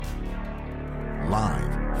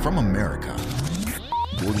Live from America,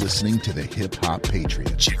 you're listening to the Hip Hop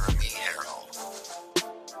Patriot, Jeremy Harrell.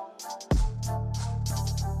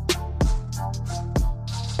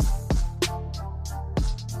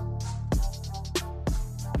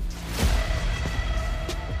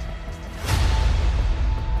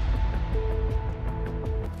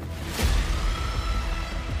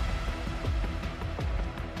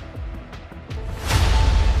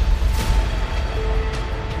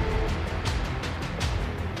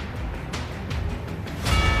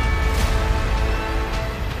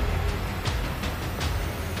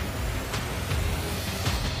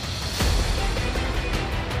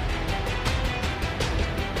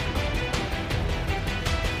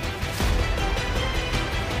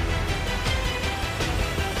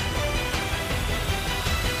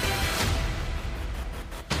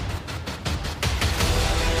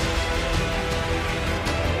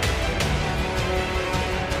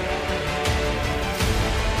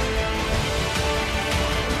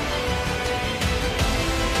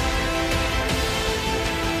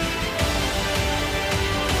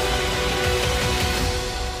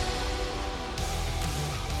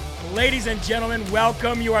 Ladies and gentlemen,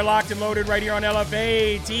 welcome. You are locked and loaded right here on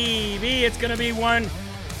LFA TV. It's going to be one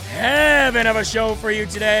heaven of a show for you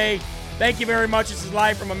today. Thank you very much. This is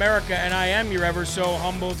live from America, and I am your ever so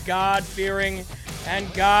humbled, God-fearing,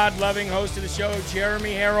 and God-loving host of the show,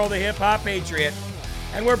 Jeremy Harrell, the Hip Hop Patriot.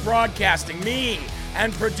 And we're broadcasting, me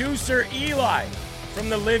and producer Eli, from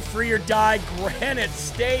the Live Free or Die Granite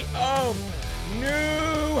State of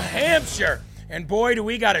New Hampshire. And boy, do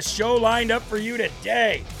we got a show lined up for you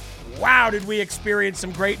today. Wow, did we experience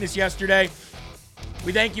some greatness yesterday.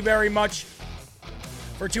 We thank you very much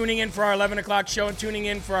for tuning in for our 11 o'clock show and tuning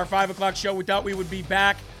in for our 5 o'clock show. We thought we would be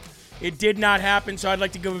back. It did not happen, so I'd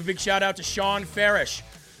like to give a big shout out to Sean Farish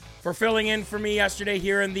for filling in for me yesterday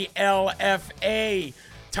here in the LFA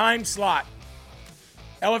time slot.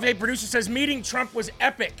 LFA producer says, meeting Trump was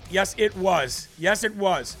epic. Yes, it was. Yes, it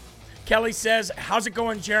was. Kelly says, how's it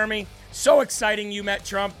going, Jeremy? So exciting you met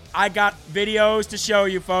Trump. I got videos to show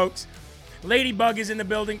you, folks. Ladybug is in the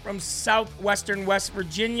building from southwestern West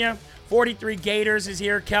Virginia. 43 Gators is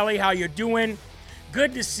here. Kelly, how you doing?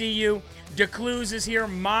 Good to see you. DeCluse is here.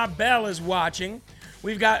 Ma Bell is watching.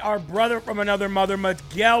 We've got our brother from another mother,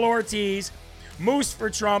 Miguel Ortiz. Moose for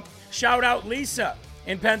Trump. Shout out Lisa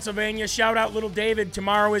in Pennsylvania. Shout out little David.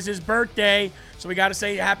 Tomorrow is his birthday, so we got to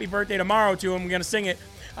say happy birthday tomorrow to him. We're going to sing it.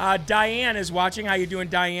 Diane is watching. How you doing,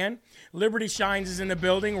 Diane? Liberty Shines is in the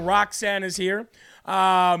building. Roxanne is here.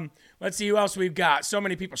 Let's see who else we've got. So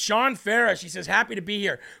many people. Sean Farish, he says, happy to be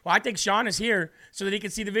here. Well, I think Sean is here so that he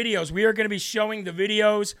can see the videos. We are going to be showing the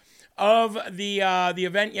videos of the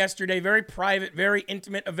event yesterday. Very private, very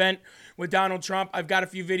intimate event with Donald Trump. I've got a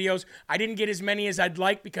few videos. I didn't get as many as I'd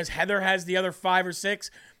like because Heather has the other 5 or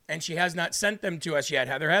 6. And she has not sent them to us yet.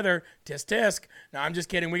 Heather, tisk, tisk. No, I'm just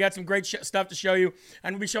kidding. We got some great stuff to show you,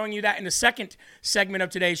 and we'll be showing you that in the second segment of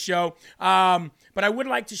today's show. But I would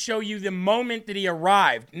like to show you the moment that he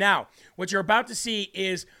arrived. Now, what you're about to see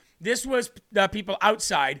is this was the people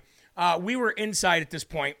outside. We were inside at this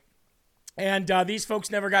point, and these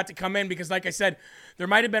folks never got to come in because, like I said, there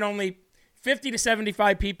might have been only 50 to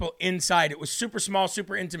 75 people inside. It was super small,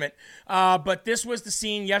 super intimate. But this was the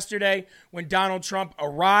scene yesterday when Donald Trump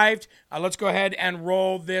arrived. Let's go ahead and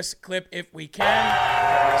roll this clip if we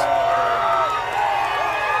can.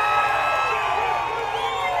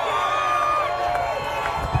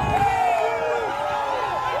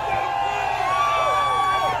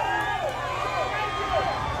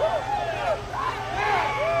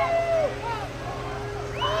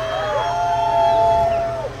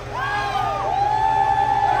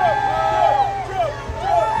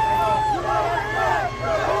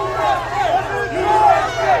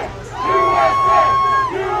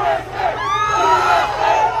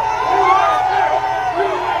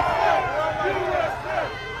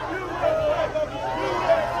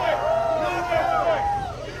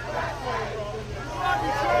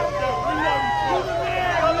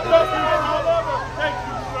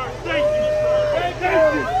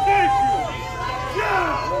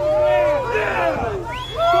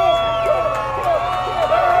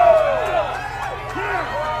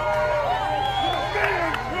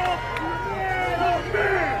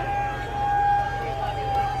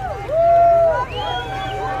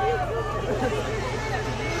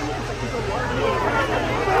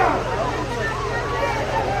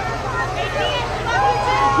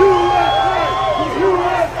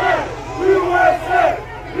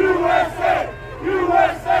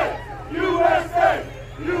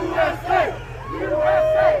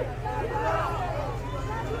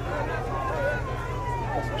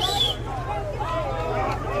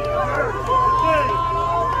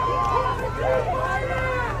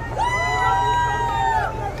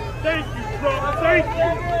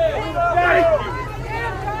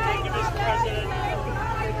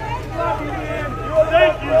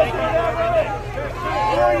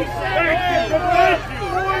 Thank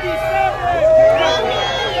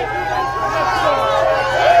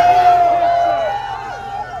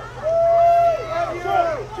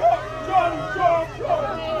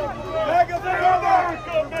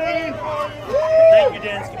you,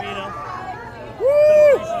 Dan Scavino.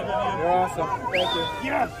 You're awesome. Thank you.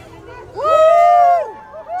 Yes. Woo!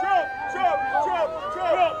 Trump, Trump, Trump,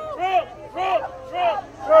 Trump, Trump, Trump,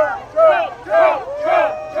 Trump, Trump, Trump,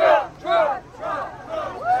 Trump, Trump, Trump.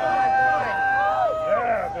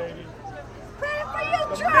 Yeah, baby. Praying for you,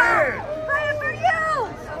 Trump! Praying for you!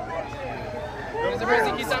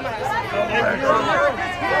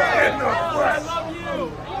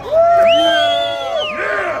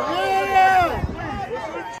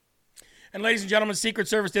 And ladies and gentlemen, Secret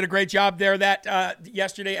Service did a great job there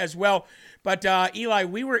yesterday as well. But Eli,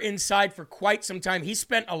 we were inside for quite some time. He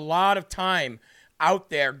spent a lot of time out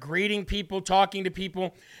there greeting people, talking to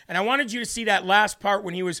people. And I wanted you to see that last part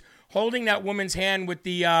when he was holding that woman's hand with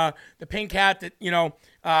the pink hat that,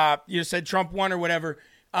 you said Trump won or whatever.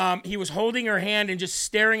 He was holding her hand and just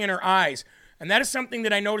staring in her eyes. And that is something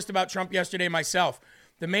that I noticed about Trump yesterday myself.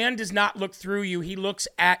 The man does not look through you. He looks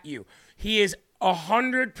at you. He is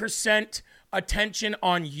 100% attention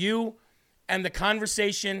on you and the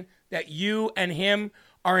conversation that you and him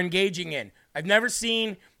are engaging in. I've never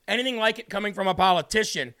seen anything like it coming from a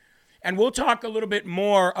politician. And we'll talk a little bit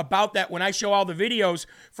more about that when I show all the videos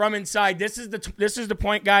from inside. This is the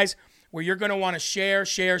point, guys, where you're going to want to share.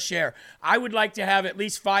 I would like to have at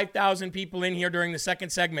least 5,000 people in here during the second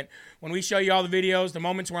segment when we show you all the videos, the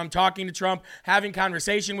moments where I'm talking to Trump, having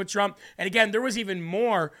conversation with Trump. And again, there was even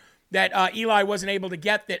more that Eli wasn't able to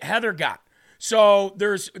get that Heather got. So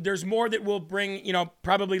there's more that we'll bring,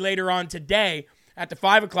 probably later on today at the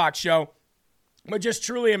 5 o'clock show. But just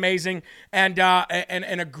truly amazing and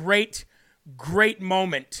a great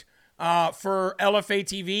moment for LFA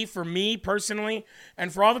TV, for me personally,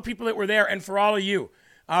 and for all the people that were there, and for all of you.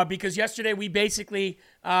 Because yesterday we basically,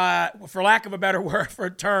 for lack of a better word for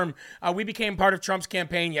a term, we became part of Trump's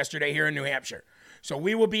campaign yesterday here in New Hampshire. So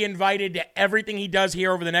we will be invited to everything he does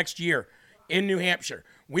here over the next year in New Hampshire.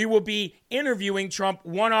 We will be interviewing Trump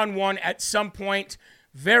one-on-one at some point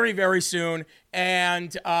very, very soon.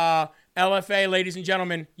 And LFA, ladies and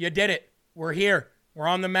gentlemen, you did it. We're here. We're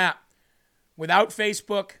on the map. Without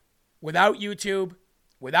Facebook, without YouTube,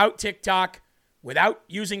 without TikTok, without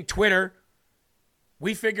using Twitter,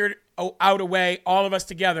 we figured out a way, all of us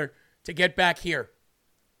together, to get back here.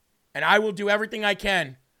 And I will do everything I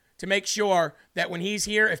can to make sure that when he's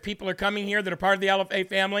here, if people are coming here that are part of the LFA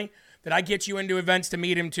family, that I get you into events to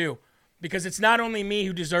meet him too. Because it's not only me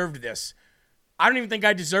who deserved this. I don't even think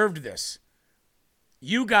I deserved this.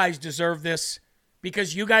 You guys deserve this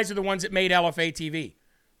because you guys are the ones that made LFA TV.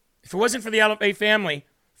 If it wasn't for the LFA family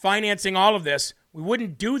financing all of this, we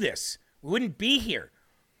wouldn't do this. We wouldn't be here.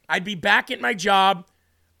 I'd be back at my job.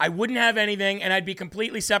 I wouldn't have anything, and I'd be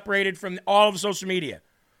completely separated from all of social media.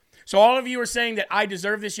 So all of you are saying that I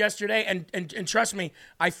deserve this yesterday, and trust me,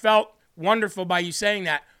 I felt wonderful by you saying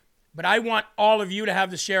that. But I want all of you to have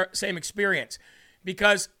the same experience,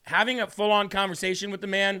 because having a full-on conversation with the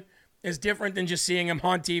man is different than just seeing him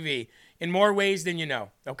on TV in more ways than you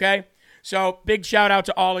know, okay? So big shout out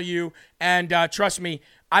to all of you, and trust me,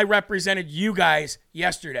 I represented you guys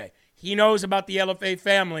yesterday. He knows about the LFA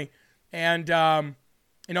family, and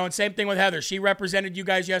and same thing with Heather. She represented you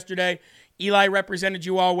guys yesterday. Eli represented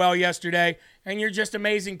you all well yesterday, and you're just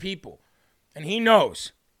amazing people. And he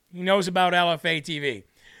knows. He knows about LFA TV.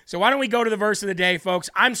 So why don't we go to the verse of the day, folks?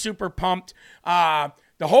 I'm super pumped. The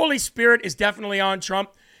Holy Spirit is definitely on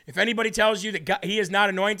Trump. If anybody tells you that God, he is not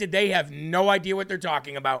anointed, they have no idea what they're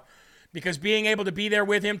talking about. Because being able to be there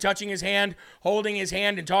with him, touching his hand, holding his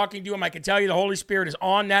hand, and talking to him, I can tell you the Holy Spirit is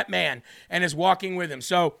on that man and is walking with him.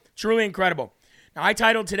 So truly incredible. Now, I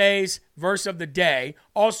titled today's verse of the day,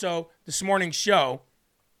 also this morning's show,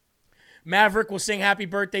 Maverick will sing Happy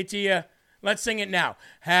Birthday to you. Let's sing it now.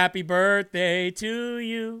 Happy birthday to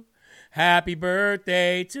you. Happy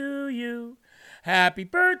birthday to you. Happy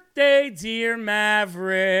birthday, dear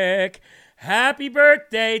Maverick. Happy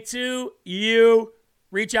birthday to you.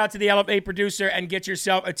 Reach out to the LFA producer and get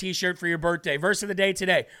yourself a t-shirt for your birthday. Verse of the day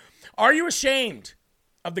today. Are you ashamed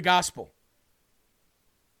of the gospel?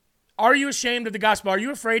 Are you ashamed of the gospel? Are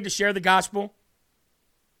you afraid to share the gospel?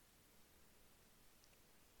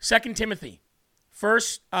 2 Timothy,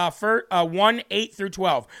 1, 8 through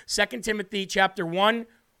 12. 2 Timothy chapter 1,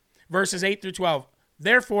 verses 8 through 12.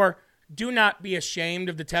 Therefore, do not be ashamed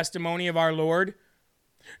of the testimony of our Lord,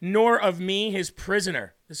 nor of me, his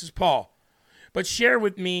prisoner. This is Paul. But share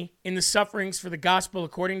with me in the sufferings for the gospel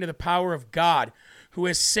according to the power of God, who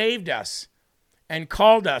has saved us and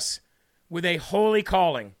called us with a holy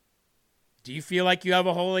calling. Do you feel like you have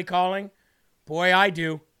a holy calling? Boy, I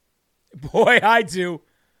do. Boy, I do.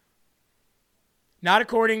 Not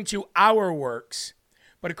according to our works,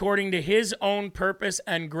 but according to his own purpose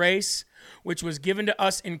and grace, which was given to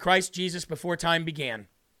us in Christ Jesus before time began,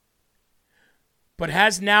 but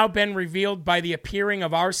has now been revealed by the appearing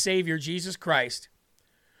of our Savior, Jesus Christ,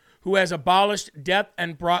 who has abolished death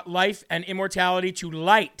and brought life and immortality to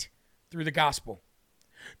light through the gospel,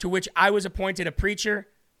 to which I was appointed a preacher,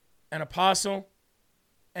 an apostle,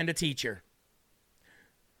 and a teacher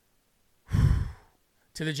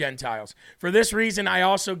to the Gentiles. For this reason, I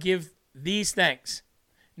also give these thanks.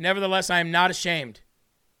 Nevertheless, I am not ashamed,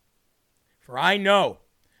 for I know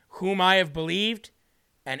whom I have believed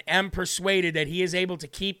and am persuaded that he is able to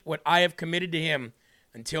keep what I have committed to him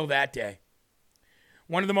until that day.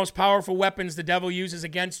 One of the most powerful weapons the devil uses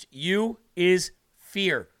against you is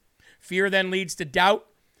fear. Fear then leads to doubt,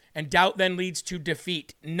 and doubt then leads to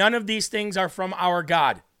defeat. None of these things are from our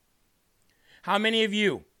God. How many of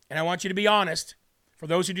you, and I want you to be honest, for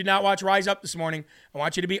those who did not watch Rise Up this morning, I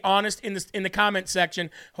want you to be honest in the comment section.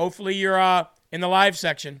 Hopefully you're in the live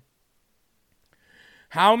section.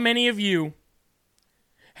 How many of you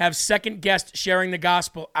have second-guessed sharing the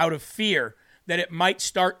gospel out of fear that it might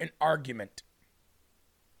start an argument?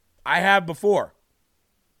 I have before.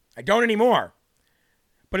 I don't anymore.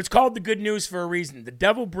 But it's called the good news for a reason. The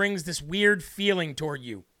devil brings this weird feeling toward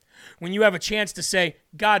you when you have a chance to say,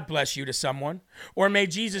 God bless you to someone, or may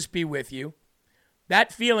Jesus be with you.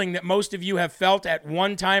 That feeling that most of you have felt at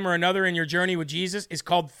one time or another in your journey with Jesus is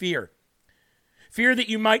called fear. Fear that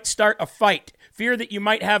you might start a fight. Fear that you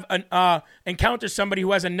might have encounter somebody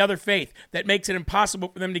who has another faith that makes it impossible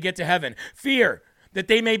for them to get to heaven. Fear that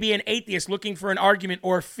they may be an atheist looking for an argument,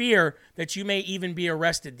 or fear that you may even be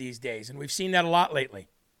arrested these days. And we've seen that a lot lately.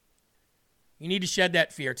 You need to shed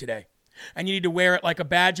that fear today. And you need to wear it like a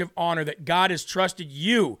badge of honor that God has trusted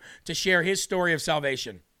you to share his story of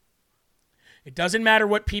salvation. It doesn't matter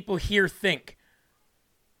what people here think.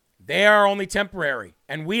 They are only temporary,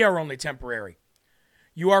 and we are only temporary.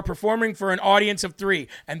 You are performing for an audience of 3,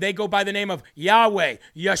 and they go by the name of Yahweh,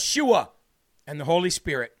 Yeshua, and the Holy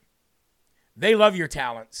Spirit. They love your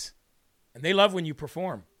talents, and they love when you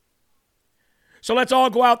perform. So let's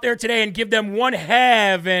all go out there today and give them one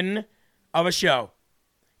heaven of a show.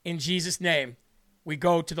 In Jesus' name, we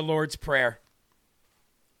go to the Lord's Prayer.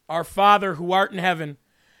 Our Father who art in heaven,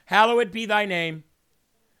 hallowed be thy name.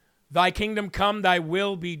 Thy kingdom come, thy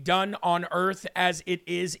will be done on earth as it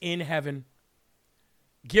is in heaven.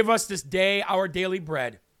 Give us this day our daily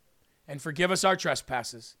bread, and forgive us our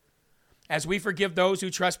trespasses, as we forgive those who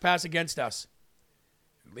trespass against us.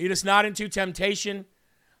 Lead us not into temptation,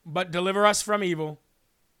 but deliver us from evil.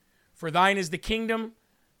 For thine is the kingdom,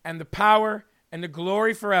 and the power, and the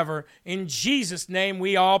glory forever. In Jesus' name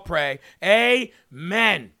we all pray.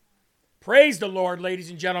 Amen. Praise the Lord,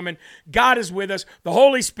 ladies and gentlemen. God is with us. The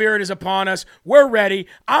Holy Spirit is upon us. We're ready.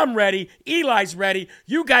 I'm ready. Eli's ready.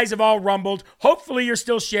 You guys have all rumbled. Hopefully you're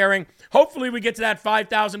still sharing. Hopefully we get to that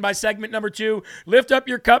 5,000 by segment number 2. Lift up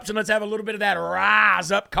your cups and let's have a little bit of that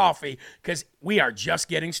rise up coffee, because we are just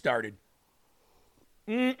getting started.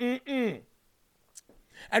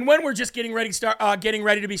 And when we're just getting ready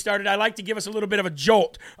to be started, I like to give us a little bit of a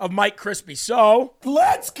jolt of Mike Crispy. So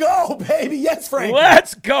Let's go, baby. Yes, Frank.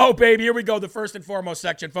 let's go, baby. Here we go. The first and foremost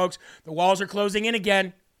section, folks. The walls are closing in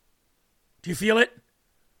again. Do you feel it?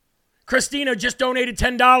 Christina just donated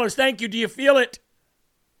 $10. Thank you. Do you feel it?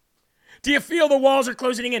 Do you feel the walls are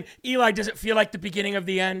closing in? Eli, does it feel like the beginning of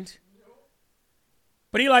the end?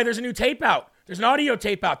 But Eli, there's a new tape out. There's an audio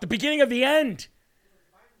tape out. The beginning of the end.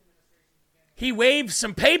 He waved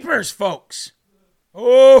some papers, folks.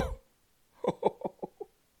 Oh.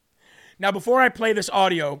 Now, before I play this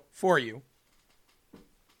audio for you,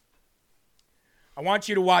 I want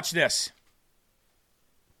you to watch this.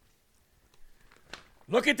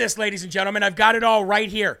 Look at this, ladies and gentlemen. I've got it all right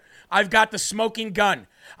here. I've got the smoking gun.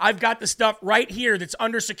 I've got the stuff right here that's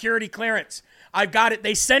under security clearance. I've got it.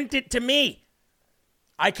 They sent it to me.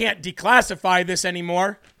 I can't declassify this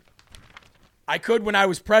anymore. I could when I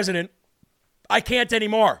was president. I can't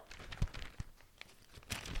anymore.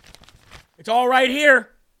 It's all right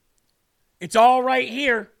here. It's all right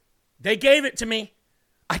here. They gave it to me.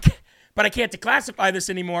 But I can't declassify this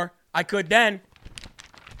anymore. I could then.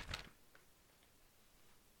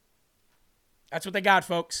 That's what they got,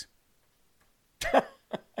 folks.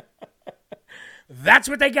 That's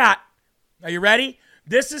what they got. Are you ready?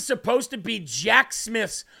 This is supposed to be Jack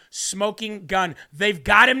Smith's smoking gun. They've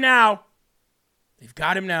got him now. They've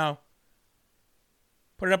got him now.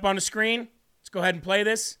 Put it up on the screen. Let's go ahead and play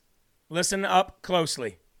this. Listen up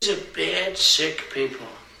closely. These are bad, sick people.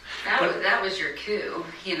 That was your coup,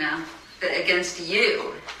 against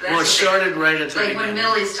you. Well, it started right at the beginning. Like when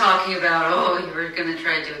Millie's talking about, you were going to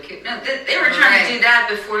try to do a coup. No, they were trying to do that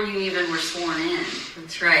before you even were sworn in.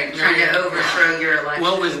 That's right. Trying to overthrow your election.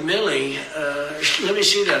 Well, with Millie, let me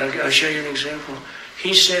see that. I'll show you an example.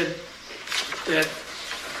 He said that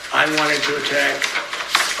I wanted to attack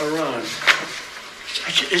Iran.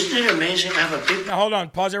 Isn't it amazing? I have a big... Now, hold on.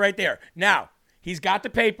 Pause it right there. Now, he's got the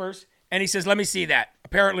papers, and he says, let me see that.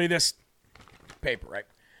 Apparently this paper, right?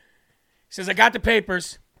 He says, I got the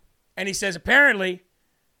papers, and he says, apparently,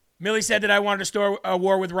 Millie said that I wanted to start a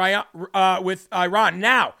war with Iran.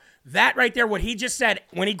 Now, that right there, what he just said,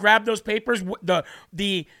 when he grabbed those papers,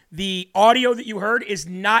 the audio that you heard is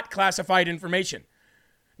not classified information.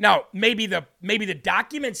 Now, maybe the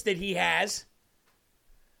documents that he has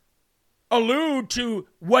allude to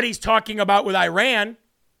what he's talking about with Iran,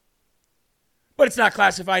 but it's not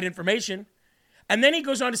classified information. And then he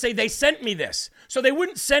goes on to say, they sent me this. So they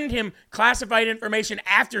wouldn't send him classified information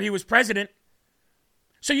after he was president.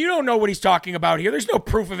 So you don't know what he's talking about here. There's no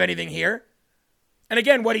proof of anything here. And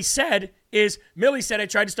again, what he said is, Millie said I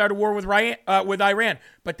tried to start a war with Iran,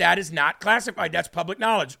 but that is not classified. That's public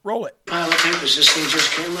knowledge. Roll it. Pile of papers. This thing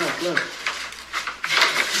just came up. Look.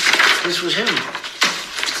 This was him.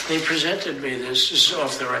 They presented me this. This is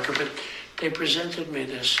off the record, but they presented me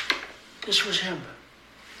this. This was him.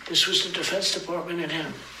 This was the Defense Department and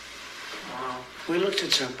him. Wow. We looked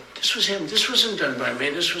at some. This was him. This wasn't done by me.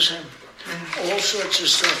 This was him. All sorts of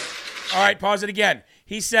stuff. All right, pause it again.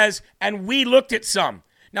 He says, and we looked at some.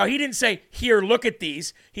 Now, he didn't say, here, look at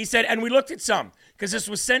these. He said, and we looked at some, because this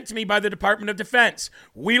was sent to me by the Department of Defense.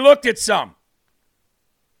 We looked at some.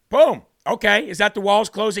 Boom. Okay, is that the walls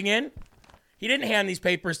closing in? He didn't hand these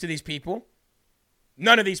papers to these people.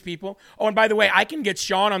 None of these people. Oh, and by the way, I can get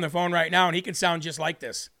Sean on the phone right now, and he can sound just like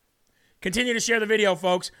this. Continue to share the video,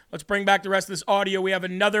 folks. Let's bring back the rest of this audio. We have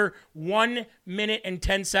another 1 minute and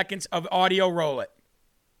 10 seconds of audio. Roll it.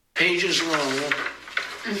 Pages long. Look.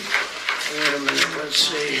 Wait a minute. Let's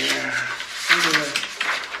see here.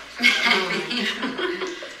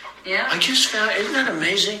 Yeah. I just found, isn't that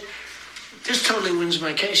amazing? This totally wins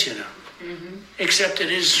my case, Mm-hmm. Except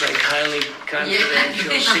it is like highly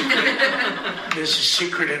confidential, secret. This is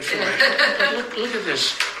secret information. Look at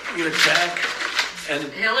this. You attack, and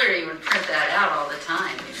Hillary would print that out all the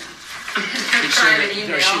time.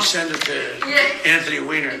 She'd send it to Anthony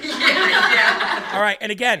Weiner. Yeah. All right,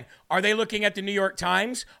 and again, are they looking at the New York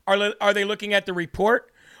Times? Are they looking at the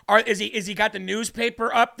report? Is he got the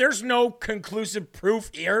newspaper up? There's no conclusive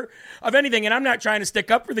proof here of anything, and I'm not trying to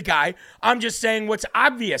stick up for the guy. I'm just saying what's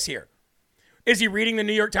obvious here. Is he reading the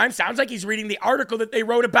New York Times? Sounds like he's reading the article that they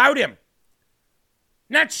wrote about him.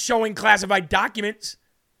 Not showing classified documents.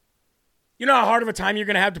 You know how hard of a time you're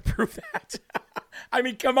going to have to prove that? I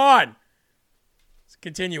mean, come on. Let's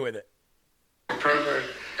continue with it. Pervert.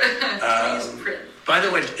 By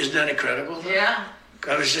the way, isn't that incredible? Yeah.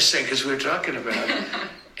 I was just saying, because we were talking about it.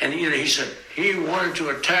 And, he said he wanted to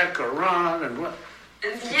attack Iran and what?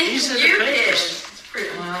 These are the papers.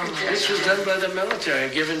 This was done by the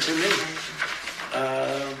military, given to me.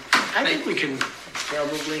 I think we can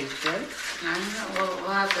probably, right? I don't know.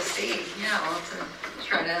 We'll have to see. Yeah, we'll have to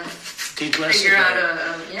try to declassify. Figure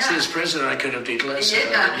out See, as president, I could have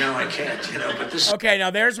declassified. Yeah. No, I can't. But this. Okay, now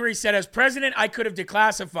there's where he said, as president, I could have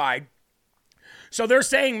declassified. So they're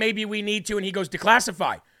saying maybe we need to, and he goes,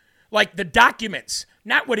 declassify. Like the documents,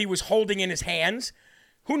 not what he was holding in his hands.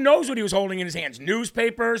 Who knows what he was holding in his hands?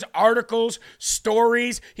 Newspapers, articles,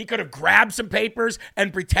 stories. He could have grabbed some papers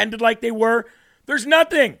and pretended like they were. There's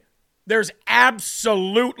nothing. There's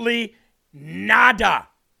absolutely nada.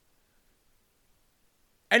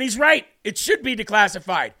 And he's right. It should be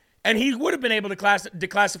declassified. And he would have been able to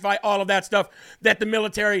declassify all of that stuff that the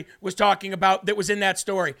military was talking about that was in that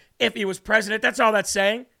story if he was president. That's all that's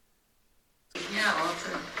saying. Yeah, we'll have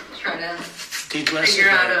to try to declassify. Figure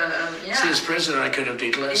out See, as president, I could have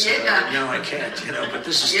declassified. Yeah. No, I can't. But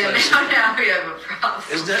this is now we have a problem.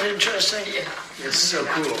 Isn't that interesting? Yeah. It's so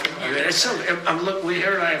cool. I mean, it's so.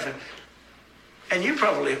 Here I have. And you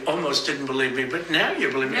probably almost didn't believe me, but now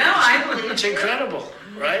you believe me. No, I believe It's incredible,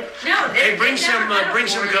 right? No, hey, bring some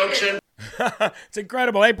Cokes in. It's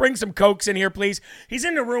incredible. Hey, bring some Cokes in here, please. He's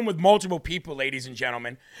in the room with multiple people, ladies and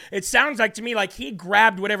gentlemen. It sounds like to me like he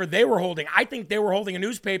grabbed whatever they were holding. I think they were holding a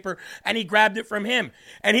newspaper, and he grabbed it from him.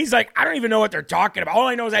 And he's like, I don't even know what they're talking about. All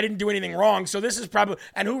I know is I didn't do anything wrong, so this is probably...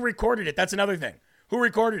 And who recorded it? That's another thing. Who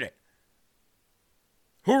recorded it?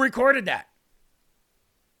 Who recorded that?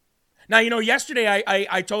 Now, yesterday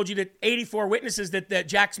I told you that 84 witnesses that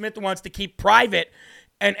Jack Smith wants to keep private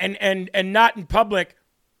and not in public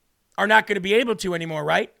are not going to be able to anymore,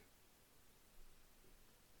 right?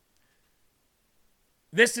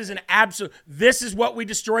 This is this is what we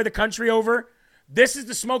destroy the country over. This is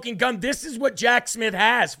the smoking gun. This is what Jack Smith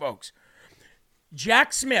has, folks.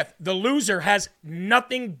 Jack Smith, the loser, has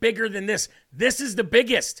nothing bigger than this. This is the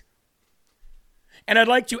biggest. And I'd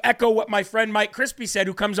like to echo what my friend Mike Crispy said,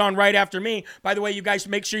 who comes on right after me. By the way, you guys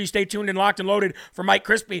make sure you stay tuned and locked and loaded for Mike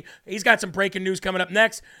Crispy. He's got some breaking news coming up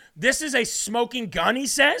next. This is a smoking gun, he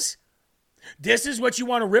says. This is what you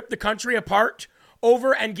want to rip the country apart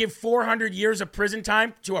over and give 400 years of prison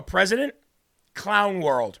time to a president? Clown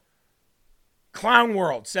world. Clown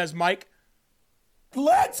world, says Mike.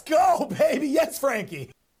 Let's go, baby. Yes,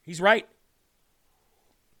 Frankie. He's right.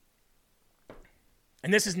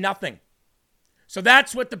 And this is nothing. So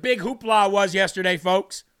that's what the big hoopla was yesterday,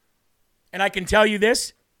 folks. And I can tell you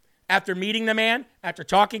this, after meeting the man, after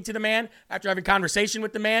talking to the man, after having conversation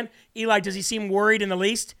with the man, Eli, does he seem worried in the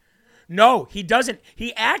least? No, he doesn't.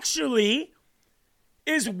 He actually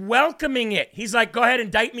is welcoming it. He's like, go ahead,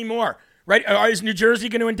 indict me more. Right? Is New Jersey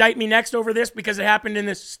going to indict me next over this because it happened in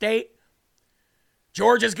this state?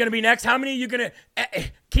 Georgia's going to be next. How many are you going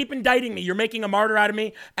to keep indicting me? You're making a martyr out of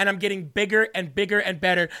me, and I'm getting bigger and bigger and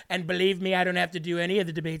better. And believe me, I don't have to do any of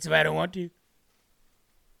the debates if I don't want to.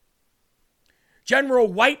 General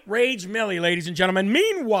White Rage Millie, ladies and gentlemen.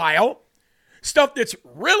 Meanwhile, stuff that's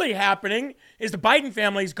really happening is the Biden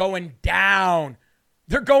family's going down.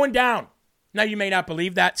 They're going down. Now, you may not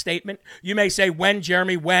believe that statement. You may say, when,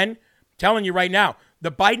 Jeremy, when? I'm telling you right now,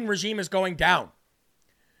 the Biden regime is going down.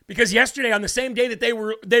 Because yesterday, on the same day that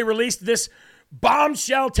they released this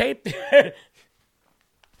bombshell tape,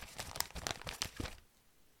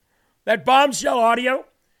 that bombshell audio,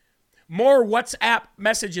 more WhatsApp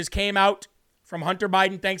messages came out from Hunter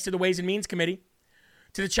Biden, thanks to the Ways and Means Committee,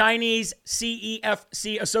 to the Chinese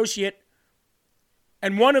CEFC associate.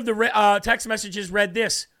 And one of the text messages read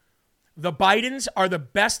this: the Bidens are the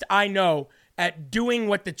best I know at doing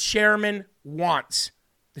what the chairman wants.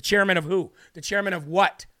 The chairman of who? The chairman of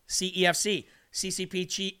what? CEFC,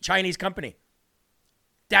 CCP Chinese company.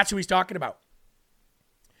 That's who he's talking about.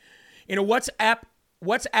 In a WhatsApp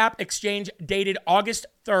exchange dated August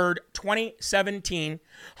 3rd, 2017,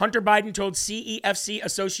 Hunter Biden told CEFC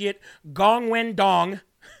associate Gong Wen Dong,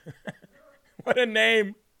 what a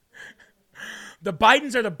name, the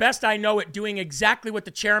Bidens are the best I know at doing exactly what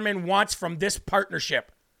the chairman wants from this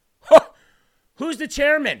partnership. Who's the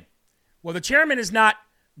chairman? Well, the chairman is not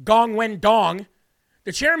Gong Wen Dong.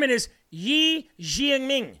 The chairman is Yi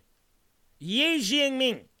Jianming. Yi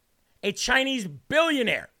Jianming, a Chinese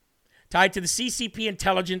billionaire tied to the CCP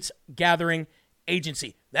intelligence gathering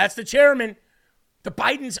agency. That's the chairman. The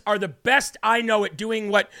Bidens are the best I know at doing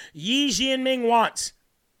what Yi Jianming wants.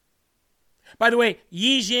 By the way,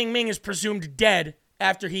 Yi Jianming is presumed dead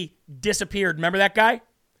after he disappeared. Remember that guy?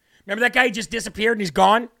 Remember that guy who just disappeared and he's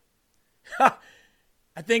gone?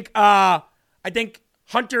 I think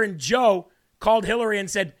Hunter and Joe called Hillary and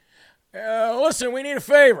said, listen, we need a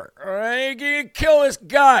favor. All right? You kill this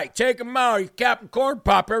guy. Take him out. He's Captain Corn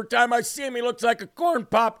Pop. Every time I see him, he looks like a Corn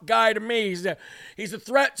Pop guy to me. He's a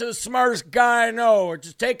threat to the smartest guy I know. Or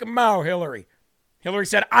just take him out, Hillary. Hillary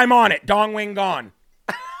said, I'm on it. Dong Wing gone.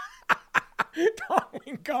 Dong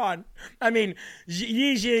Wing gone. I mean,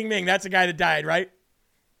 Yi Jianming, that's the guy that died, right?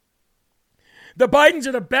 The Bidens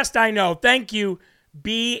are the best I know. Thank you,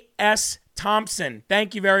 B.S. Thompson.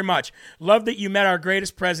 Thank you very much. Love that you met our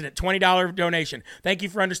greatest president. $20 donation. Thank you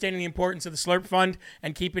for understanding the importance of the Slurp Fund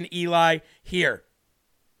and keeping Eli here.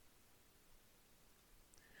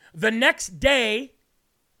 The next day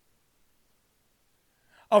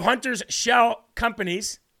of Hunter's shell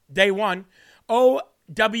companies, day one, OWASCOPC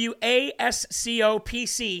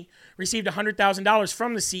received $100,000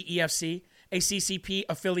 from the CEFC, a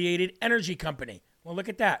CCP-affiliated energy company. Well, look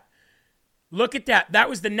at that. Look at that. That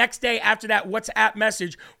was the next day after that WhatsApp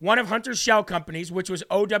message. One of Hunter's shell companies, which was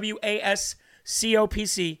OWASCOPC,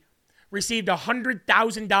 received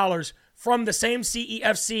 $100,000 from the same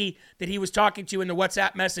CEFC that he was talking to in the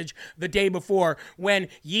WhatsApp message the day before, when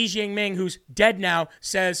Yi Jianming, who's dead now,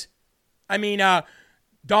 says,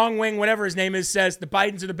 Dong Wing, whatever his name is, says, the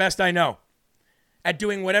Bidens are the best I know at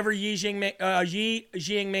doing whatever Yi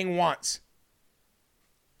Jianming wants.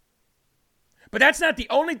 But that's not the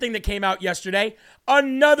only thing that came out yesterday.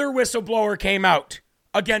 Another whistleblower came out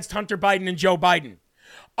against Hunter Biden and Joe Biden.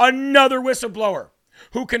 Another whistleblower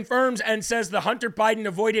who confirms and says the Hunter Biden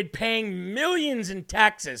avoided paying millions in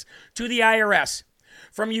taxes to the IRS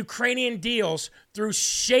from Ukrainian deals through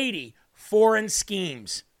shady foreign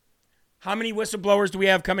schemes. How many whistleblowers do we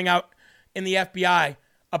have coming out in the FBI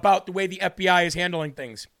about the way the FBI is handling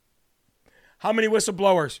things? How many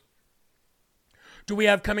whistleblowers? do we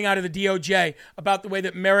have coming out of the DOJ about the way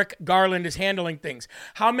that Merrick Garland is handling things?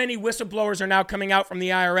 How many whistleblowers are now coming out from the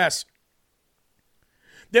IRS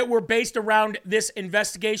that were based around this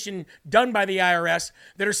investigation done by the IRS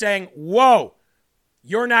that are saying, whoa,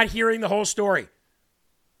 you're not hearing the whole story.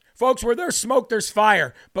 Folks, where there's smoke, there's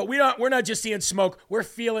fire. But we're not just seeing smoke, we're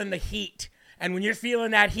feeling the heat. And when you're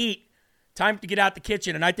feeling that heat, time to get out the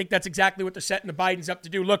kitchen. And I think that's exactly what they're setting the Bidens up to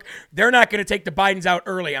do. Look, they're not going to take the Bidens out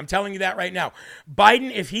early. I'm telling you that right now.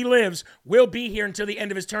 Biden, if he lives, will be here until the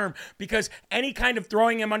end of his term, because any kind of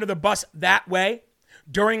throwing him under the bus that way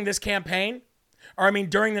during this campaign, or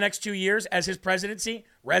during the next 2 years as his presidency,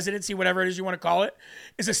 residency, whatever it is you want to call it,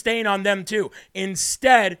 is a stain on them too.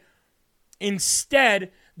 Instead,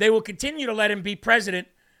 they will continue to let him be president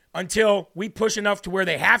until we push enough to where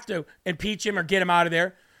they have to impeach him or get him out of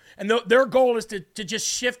there. And their goal is to just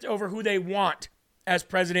shift over who they want as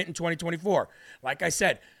president in 2024. Like I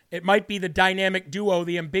said, it might be the dynamic duo,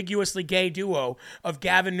 the ambiguously gay duo of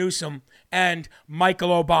Gavin Newsom and Michael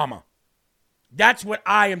Obama. That's what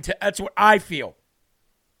that's what I feel.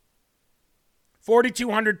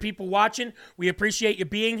 4,200 people watching. We appreciate you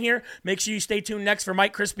being here. Make sure you stay tuned next for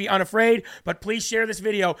Mike Crispy Unafraid. But please share this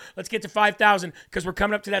video. Let's get to 5,000 because we're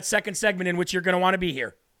coming up to that second segment in which you're going to want to be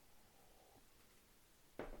here.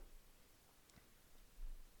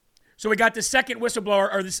 So we got the second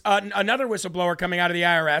whistleblower, or this another whistleblower coming out of the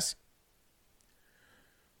IRS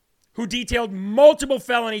who detailed multiple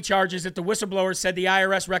felony charges that the whistleblower said the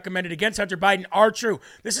IRS recommended against Hunter Biden are true.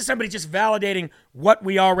 This is somebody just validating what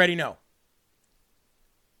we already know.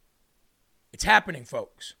 It's happening,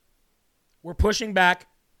 folks. We're pushing back,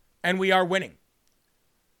 and we are winning.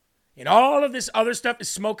 And all of this other stuff is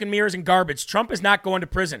smoke and mirrors and garbage. Trump is not going to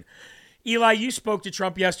prison. Eli, you spoke to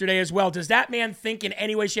Trump yesterday as well. Does that man think in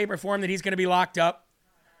any way, shape, or form that he's going to be locked up?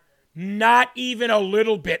 Not even a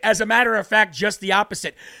little bit. As a matter of fact, just the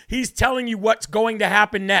opposite. He's telling you what's going to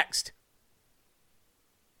happen next.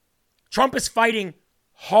 Trump is fighting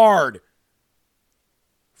hard.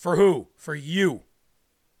 For who? For you.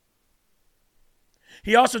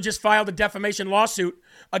 He also just filed a defamation lawsuit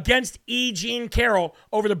against E. Jean Carroll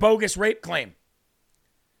over the bogus rape claim.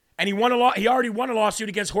 And he already won a lawsuit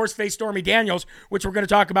against Horseface Stormy Daniels, which we're going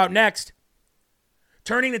to talk about next.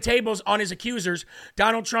 Turning the tables on his accusers,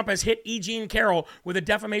 Donald Trump has hit E. Jean Carroll with a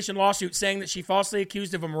defamation lawsuit saying that she falsely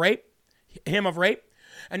accused him of rape.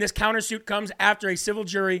 And this countersuit comes after a civil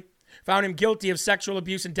jury found him guilty of sexual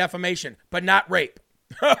abuse and defamation, but not rape.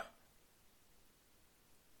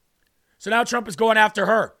 So now Trump is going after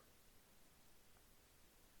her.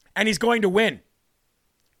 And he's going to win.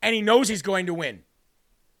 And he knows he's going to win.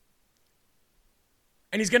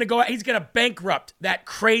 And he's going to bankrupt that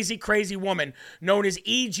crazy, crazy woman known as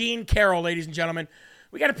E. Jean Carroll, ladies and gentlemen.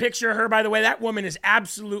 We got a picture of her, by the way. That woman is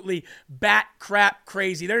absolutely bat crap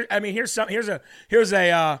crazy. Here's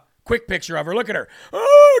a quick picture of her. Look at her.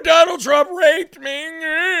 Oh, Donald Trump raped me.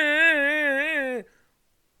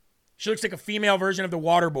 She looks like a female version of the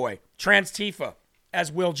water boy. Trans-Tifa,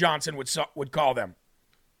 as Will Johnson would call them.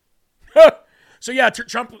 So yeah,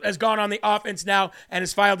 Trump has gone on the offense now and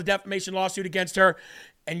has filed a defamation lawsuit against her.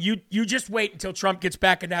 And you just wait until Trump gets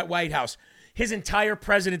back in that White House. His entire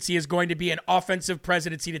presidency is going to be an offensive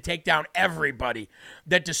presidency to take down everybody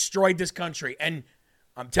that destroyed this country. And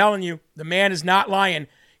I'm telling you, the man is not lying.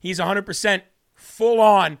 He's 100% full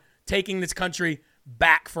on taking this country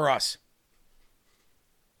back for us.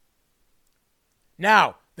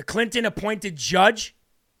 Now, the Clinton-appointed judge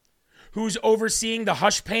who's overseeing the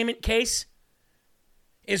hush payment case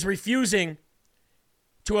is refusing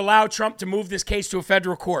to allow Trump to move this case to a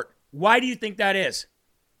federal court. Why do you think that is?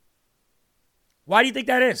 Why do you think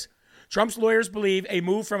that is? Trump's lawyers believe a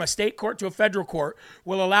move from a state court to a federal court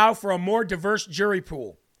will allow for a more diverse jury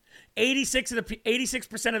pool. 86%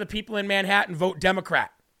 of the people in Manhattan vote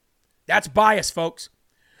Democrat. That's bias, folks.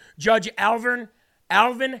 Judge Alvin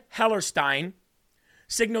Hellerstein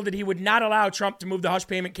signaled that he would not allow Trump to move the hush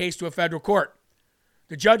payment case to a federal court.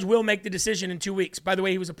 The judge will make the decision in 2 weeks. By the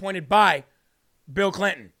way, he was appointed by Bill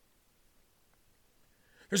Clinton.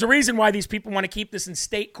 There's a reason why these people want to keep this in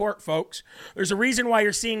state court, folks. There's a reason why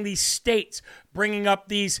you're seeing these states bringing up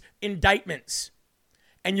these indictments.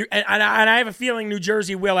 And I have a feeling New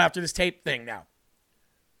Jersey will after this tape thing now.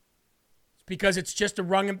 It's because it's just to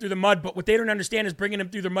wrung him through the mud. But what they don't understand is bringing him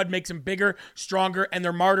through the mud makes him bigger, stronger, and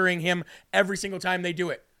they're martyring him every single time they do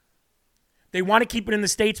it. They want to keep it in the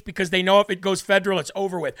states because they know if it goes federal, it's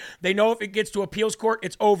over with. They know if it gets to appeals court,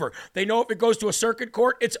 it's over. They know if it goes to a circuit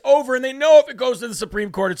court, it's over. And they know if it goes to the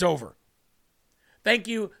Supreme Court, it's over. Thank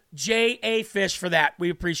you, J.A. Fish, for that. We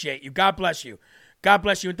appreciate you. God bless you. God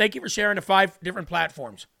bless you. And thank you for sharing to 5 different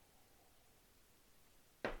platforms.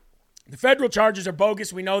 The federal charges are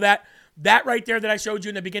bogus. We know that. That right there that I showed you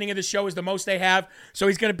in the beginning of the show is the most they have. So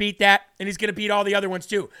he's going to beat that, and he's going to beat all the other ones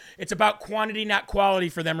too. It's about quantity, not quality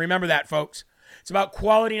for them. Remember that, folks. It's about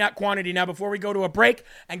quality, not quantity. Now, before we go to a break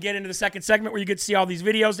and get into the second segment where you get to see all these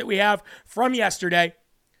videos that we have from yesterday,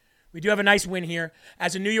 we do have a nice win here.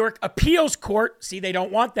 As a New York appeals court, see, they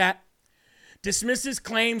don't want that, dismisses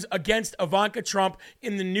claims against Ivanka Trump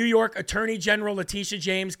in the New York Attorney General Letitia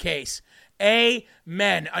James case.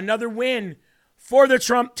 Amen. Another win for the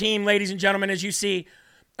Trump team, ladies and gentlemen, as you see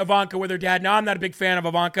Ivanka with her dad. Now, I'm not a big fan of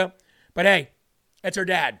Ivanka, but hey, that's her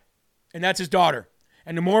dad, and that's his daughter.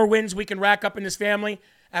 And the more wins we can rack up in this family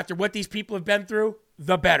after what these people have been through,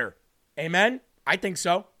 the better. Amen? I think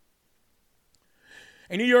so.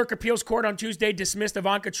 A New York appeals court on Tuesday dismissed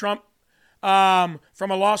Ivanka Trump from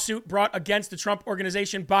a lawsuit brought against the Trump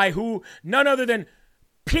organization by who? None other than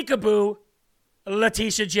Peekaboo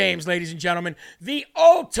Letitia James, ladies and gentlemen. The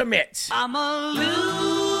ultimate. I'm a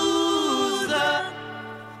loser.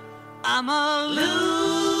 I'm a loser.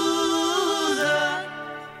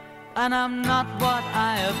 And I'm not what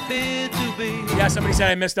I appear to be. Yeah, somebody said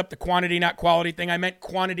I messed up the quantity, not quality thing. I meant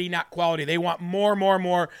quantity, not quality. They want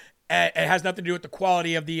more. It has nothing to do with the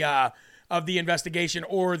quality of the investigation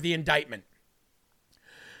or the indictment.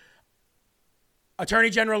 Attorney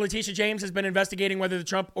General Letitia James has been investigating whether the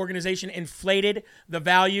Trump organization inflated the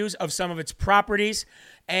values of some of its properties.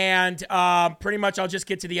 And pretty much I'll just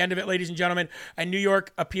get to the end of it, ladies and gentlemen. A New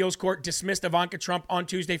York appeals court dismissed Ivanka Trump on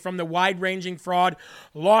Tuesday from the wide-ranging fraud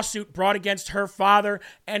lawsuit brought against her father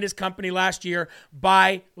and his company last year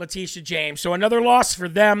by Letitia James. So another loss for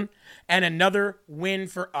them and another win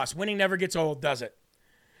for us. Winning never gets old, does it?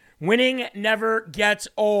 Winning never gets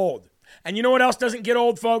old. And you know what else doesn't get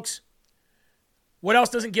old, folks? What else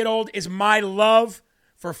doesn't get old is my love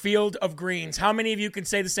for Field of Greens. How many of you can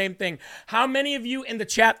say the same thing? How many of you in the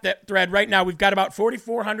chat thread right now, we've got about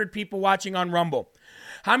 4,400 people watching on Rumble.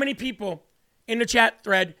 How many people in the chat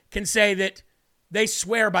thread can say that they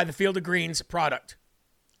swear by the Field of Greens product?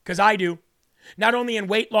 Because I do. Not only in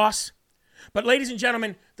weight loss, but ladies and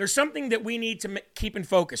gentlemen, there's something that we need to keep in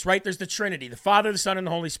focus, right? There's the Trinity, the Father, the Son, and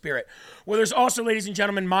the Holy Spirit. Well, there's also, ladies and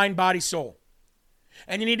gentlemen, mind, body, soul.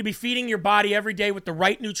 And you need to be feeding your body every day with the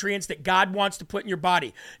right nutrients that God wants to put in your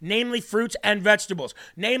body, namely fruits and vegetables,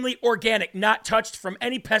 namely organic, not touched from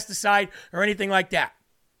any pesticide or anything like that.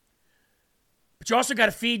 But you also got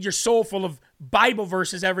to feed your soul full of Bible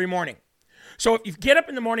verses every morning. So if you get up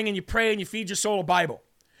in the morning and you pray and you feed your soul a Bible,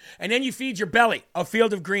 and then you feed your belly a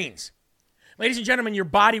Field of Greens, ladies and gentlemen, your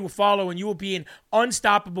body will follow and you will be an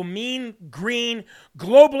unstoppable, mean, green,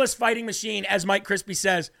 globalist fighting machine, as Mike Crispy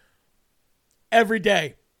says, every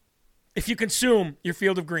day, if you consume your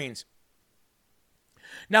Field of Greens.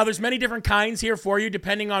 Now, there's many different kinds here for you,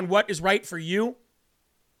 depending on what is right for you.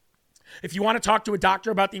 If you want to talk to a doctor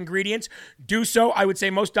about the ingredients, do so. I would say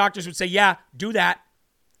most doctors would say, yeah, do that.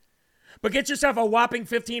 But get yourself a whopping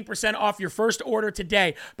 15% off your first order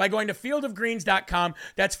today by going to fieldofgreens.com.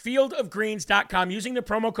 That's fieldofgreens.com. Using the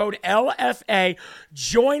promo code LFA.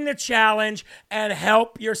 Join the challenge and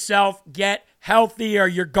help yourself get healthier.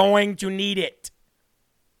 You're going to need it.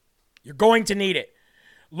 You're going to need it.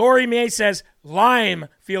 Lori May says, lime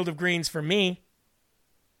Field of Greens for me.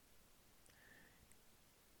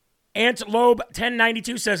 Ant Loeb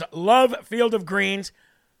 1092 says, love Field of Greens.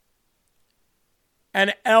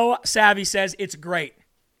 And L Savvy says, it's great.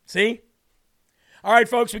 See? All right,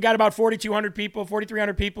 folks, we got about 4,200 people,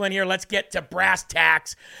 4,300 people in here. Let's get to brass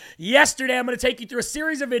tacks. Yesterday, I'm going to take you through a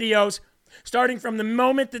series of videos starting from the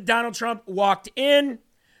moment that Donald Trump walked in.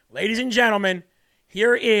 Ladies and gentlemen,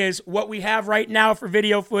 here is what we have right now for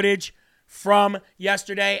video footage from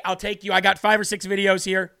yesterday. I'll take you. I got 5 or 6 videos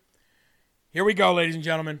here. Here we go, ladies and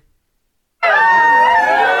gentlemen. There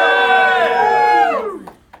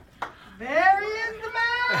is the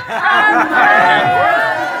man.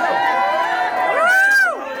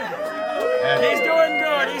 He's doing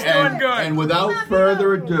good. He's doing good. And without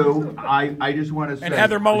further ado, I just want to say, and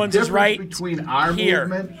Heather Mullins is right between our here.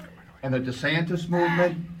 movement and the DeSantis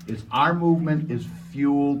movement is our movement is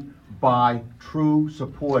fueled by true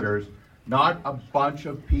supporters, not a bunch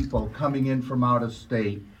of people coming in from out of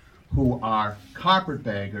state who are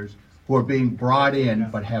carpetbaggers who are being brought in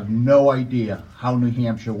but have no idea how New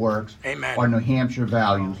Hampshire works. Amen. Or New Hampshire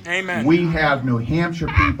values. Amen. We have New Hampshire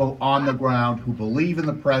people on the ground who believe in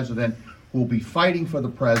the president, who will be fighting for the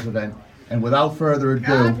president. And without further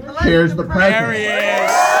ado, here's the president. There he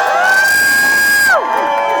is.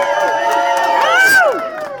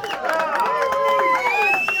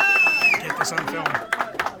 Get this on film.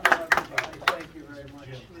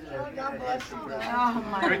 Oh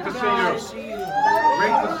my Great to God. see you.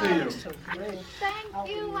 Great to see you. Thank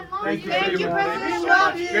you. I love Thank you. you for Thank you, your- President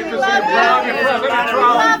Trump. Great to see you. Love Proud of you, you. President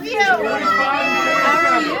Trump. Love you. How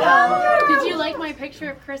are you? Did you like my picture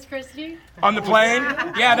of Chris Christie? On the plane?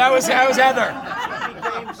 Yeah, that was Heather.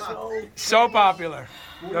 So popular.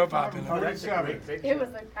 So popular. It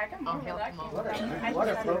was like, I can move that.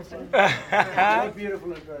 What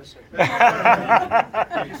beautiful person.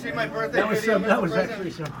 Did you see my birthday video? That was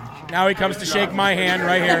actually something. Now he comes to shake my hand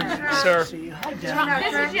right here, sir. This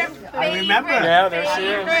is your favorite. remember. Yeah, there she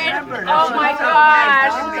is. Oh my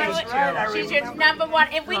gosh. She's your number one.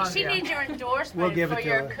 If she needs your endorsement We'll give it for to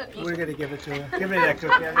your her. cookie. We're going to give it to her. Give me that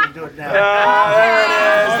cookie. I'm going to do it now.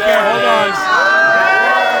 Okay, hold on.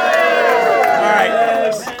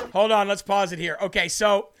 Hold on, let's pause it here. Okay,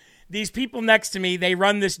 so these people next to me, they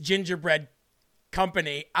run this gingerbread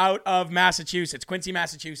company out of Massachusetts, Quincy,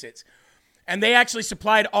 Massachusetts. And they actually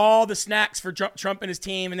supplied all the snacks for Trump and his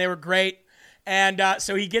team, and they were great. And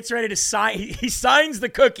so he gets ready to sign. He signs the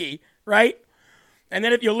cookie, right? And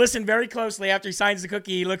then if you listen very closely after he signs the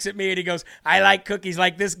cookie, he looks at me and he goes, I like cookies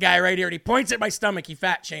like this guy right here. And he points at my stomach. He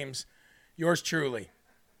fat shames yours truly.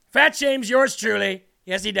 Fat shames yours truly.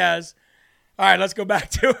 Yes, he does. All right, let's go back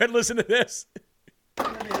to it. Listen to this. Do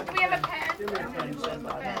we have a pen?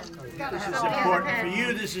 This is important. For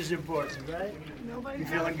you, this is important, right? You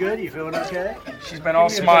feeling good? You feeling okay? She's been all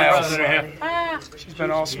smiles. She's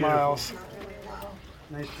been all smiles.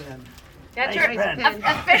 Nice pen. That's Nice your pen.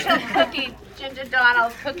 official cookie, Ginger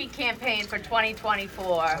Donald's cookie campaign for 2024.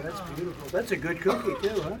 Oh, that's beautiful. That's a good cookie,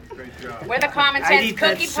 too, huh? Great job. We're the Common I'd Sense eat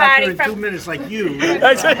that Cookie sucker Party in 2 from minutes like you.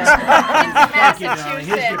 That's it. Thank you, darling.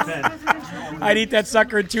 Here's your Massachusetts. pen. I'd eat that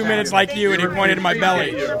sucker in 2 minutes like you, and he pointed to my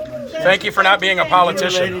belly. Thank you for not being a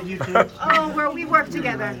politician. Related, you two? Oh, well, we work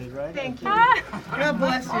together. Thank you. God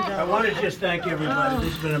bless you. I want to just thank everybody.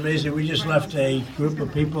 This has been amazing. We just left a group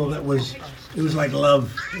of people that was, it was like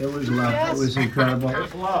love. It was love. It was incredible.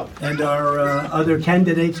 And our other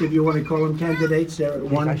candidates, if you want to call them candidates, they're at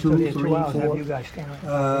 1, 2, 3,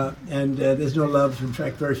 4. And there's no love. In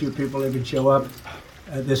fact, very few people even show up.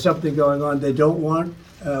 There's something going on. They don't want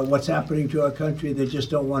what's happening to our country. They just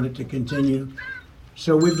don't want it to continue.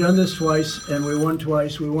 So we've done this twice, and we won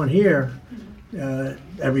twice. We won here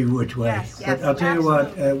every which way. Yes, But I'll tell you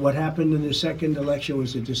what happened in the second election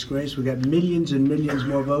was a disgrace. We got millions and millions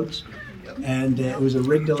more votes, and it was a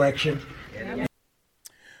rigged election.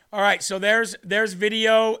 All right, so there's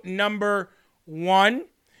video number 1.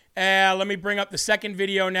 Let me bring up the second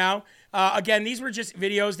video now. Again, these were just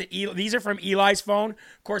videos that these are from Eli's phone.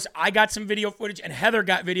 Of course, I got some video footage, and Heather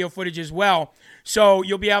got video footage as well. So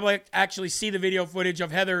you'll be able to actually see the video footage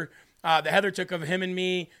of Heather that Heather took of him and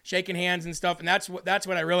me shaking hands and stuff. And that's what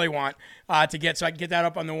I really want to get, so I can get that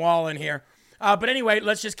up on the wall in here. But anyway,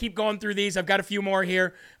 let's just keep going through these. I've got a few more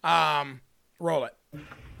here. Roll it.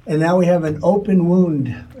 And now we have an open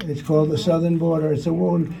wound. It's called the southern border. It's a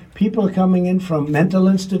wound. People are coming in from mental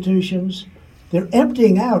institutions. They're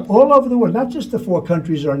emptying out all over the world, not just the 4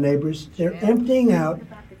 countries, our neighbors. They're emptying out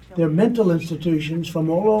their mental institutions from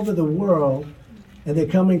all over the world, and they're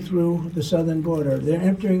coming through the southern border. They're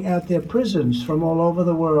emptying out their prisons from all over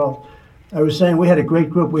the world. I was saying we had a great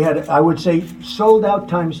group. We had, I would say, sold out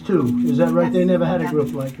times 2. Is that right? They never had a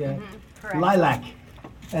group like that. Lilac.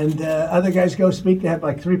 And other guys go speak, they have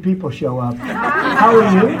like 3 people show up. How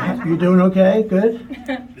are you? You doing okay? Good?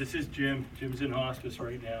 This is Jim. Jim's in hospice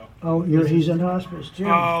right now. Oh, he's in hospice, Jim.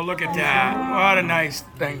 Oh, look at that. What a nice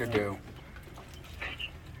thing to do.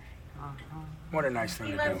 What a nice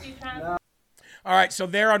thing to do. All right, so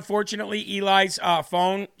there, unfortunately, Eli's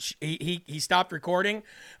phone, he stopped recording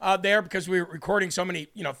there because we were recording so many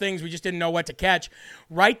things we just didn't know what to catch.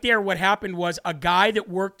 Right there, what happened was a guy that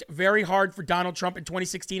worked very hard for Donald Trump in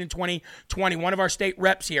 2016 and 2020, one of our state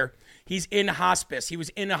reps here, he's in hospice. He was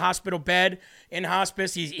in a hospital bed in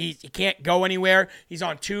hospice. He can't go anywhere. He's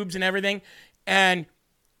on tubes and everything. And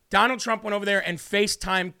Donald Trump went over there and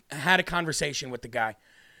FaceTime, had a conversation with the guy.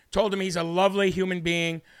 Told him he's a lovely human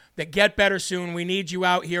being, that get better soon. We need you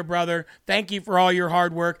out here, brother. Thank you for all your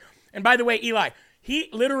hard work. And by the way, Eli, he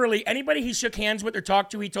literally, anybody he shook hands with or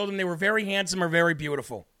talked to, he told them they were very handsome or very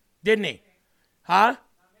beautiful. Didn't he? Huh?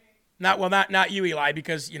 Not you, Eli,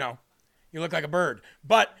 because, you look like a bird.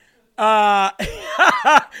 But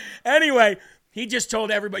anyway, he just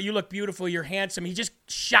told everybody, you look beautiful, you're handsome. He just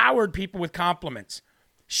showered people with compliments.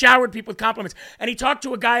 And he talked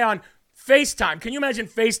to a guy on FaceTime. Can you imagine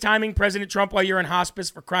FaceTiming President Trump while you're in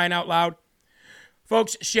hospice, for crying out loud?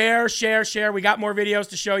 Folks, share. We got more videos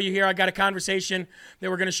to show you here. I got a conversation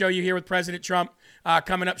that we're going to show you here with President Trump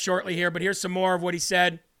coming up shortly here. But here's some more of what he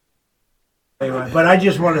said. But I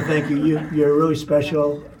just want to thank you. You're really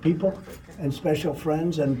special people and special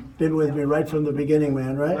friends and been with me right from the beginning,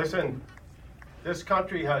 man, right? Listen, this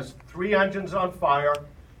country has 3 engines on fire.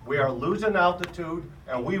 We are losing altitude,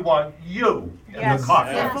 and we want you in the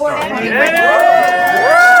cockpit.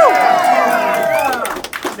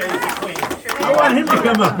 I want him to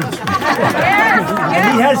come up and speak.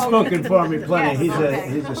 He has spoken for me plenty. He's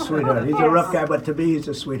a sweetheart. He's a rough guy, but to me, he's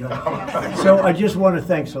a sweetheart. So I just want to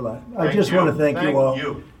thanks a lot. I just want to thank you all.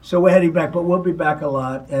 So we're heading back, but we'll be back a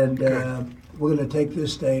lot, and we're going to take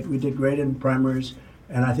this state. We did great in primaries,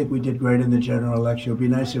 and I think we did great in the general election. It would be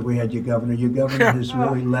nice if we had your governor. Your governor has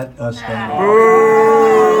really let us down.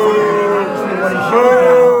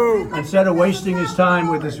 Instead of wasting his time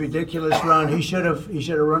with this ridiculous run, he should have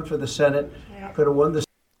run for the Senate. Could have won the.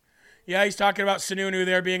 Yeah, he's talking about Sununu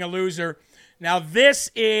there being a loser. Now this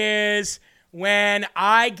is when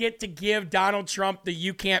I get to give Donald Trump the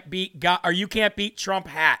 "You can't beat Trump"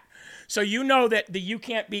 hat. So you know that the "You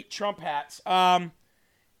can't beat Trump" hats. I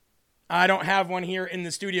don't have one here in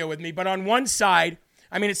the studio with me, but on one side,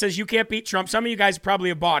 I mean, it says "You can't beat Trump." Some of you guys probably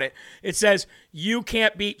have bought it. It says "You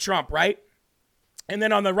can't beat Trump," right? And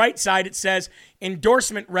then on the right side, it says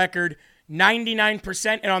endorsement record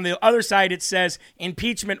 99%. And on the other side, it says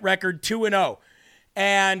impeachment record 2-0.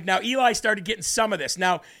 And now Eli started getting some of this.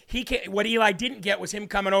 Now, what Eli didn't get was him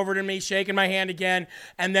coming over to me, shaking my hand again,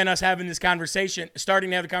 and then us having this conversation, starting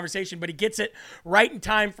to have the conversation. But he gets it right in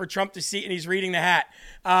time for Trump to see it, and he's reading the hat.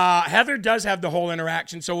 Heather does have the whole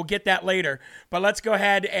interaction, so we'll get that later. But let's go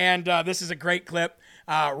ahead, and this is a great clip.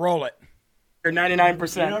 Roll it.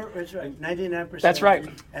 99%. You know, that's right, 99%. That's right.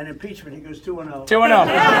 And impeachment, he goes 2-0. 2-0.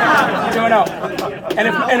 2-0. And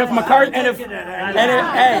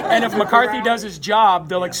if McCarthy does his job,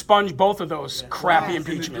 they'll expunge both of those crappy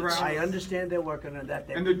impeachments. I understand they're working on that.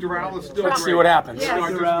 And the Doral is still Let's see what happens. Yeah,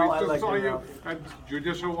 Doral, I like saw you Doral. at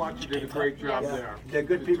Judicial Watch. You did a great job there. They're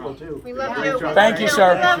good people, too. We love you. Thank you,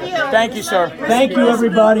 sir. Thank you, sir. Thank you,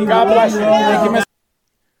 everybody. God bless you. Thank you, Mr.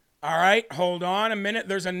 All right, hold on a minute.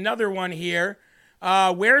 There's another one here.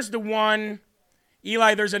 Where's the one,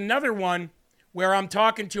 Eli? There's another one where I'm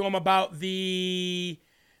talking to him about the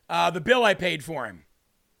bill I paid for him.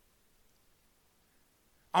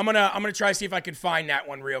 I'm gonna try to see if I can find that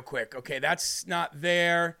one real quick. Okay, that's not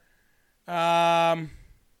there. Let's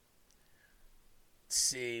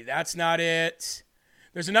see, that's not it.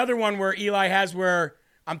 There's another one where Eli has where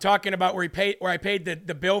I'm talking about where I paid the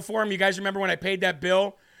bill for him. You guys remember when I paid that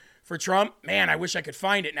bill for Trump? Man, I wish I could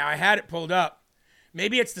find it now. I had it pulled up.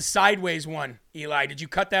 Maybe it's the sideways one, Eli. Did you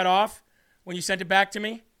cut that off when you sent it back to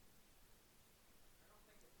me?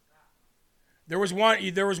 There was one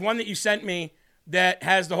that you sent me that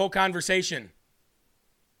has the whole conversation.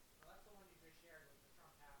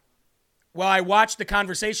 Well, I watched the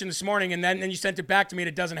conversation this morning, and then you sent it back to me, and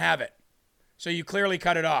it doesn't have it. So you clearly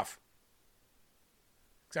cut it off.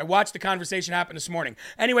 Because I watched the conversation happen this morning.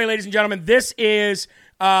 Anyway, ladies and gentlemen, this is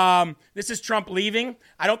Trump leaving.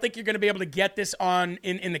 I don't think you're going to be able to get this on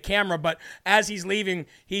in the camera, but as he's leaving,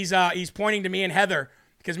 he's pointing to me and Heather,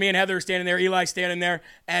 because me and Heather are standing there, Eli's standing there,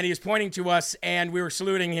 and he is pointing to us, and we were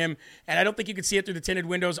saluting him. And I don't think you can see it through the tinted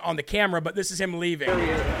windows on the camera, but this is him leaving. I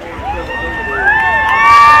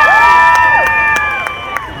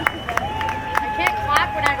can't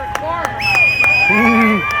clap when I record.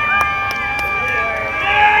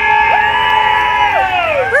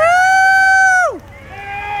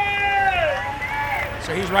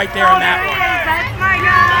 So he's right there in that one. That's my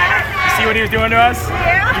guy. You see what he was doing to us?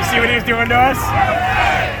 Yeah. You see what he was doing to us?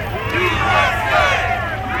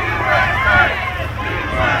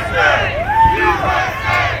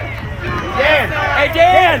 Dan! Hey,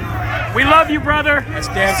 Dan! We love you, brother. That's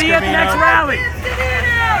Dan. See you at the next rally.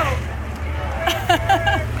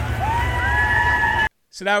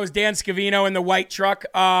 So that was Dan Scavino in the white truck.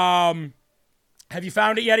 Have you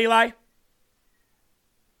found it yet, Eli?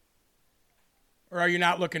 Or are you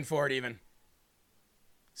not looking for it even?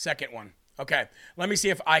 Second one. Okay. Let me see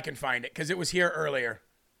if I can find it, because it was here earlier.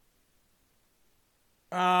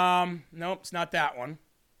 Nope, it's not that one.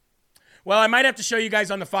 Well, I might have to show you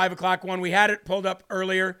guys on the 5 o'clock one. We had it pulled up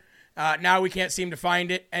earlier. Now we can't seem to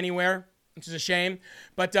find it anywhere, which is a shame.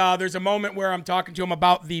 But there's a moment where I'm talking to him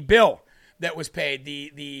about the bill that was paid,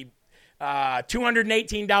 the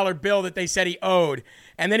 $218 bill that they said he owed.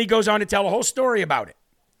 And then he goes on to tell a whole story about it.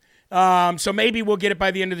 So maybe we'll get it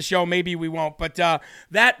by the end of the show. Maybe we won't. But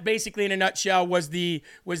that basically in a nutshell was the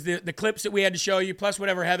clips that we had to show you, plus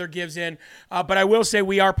whatever Heather gives in. But I will say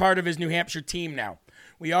we are part of his New Hampshire team now.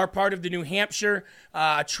 We are part of the New Hampshire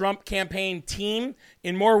Trump campaign team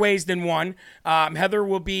in more ways than one. Heather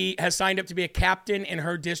has signed up to be a captain in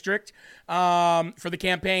her district for the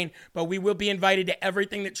campaign, but we will be invited to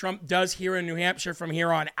everything that Trump does here in New Hampshire from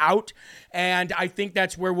here on out, and I think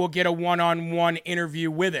that's where we'll get a one-on-one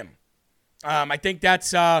interview with him. I think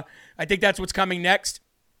that's what's coming next.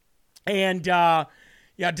 And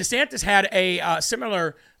DeSantis had a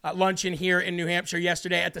similar luncheon here in New Hampshire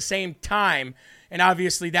yesterday at the same time, and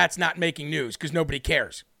obviously that's not making news because nobody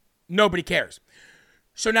cares. Nobody cares.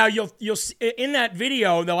 So now you'll see, in that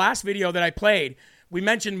video, the last video that I played, we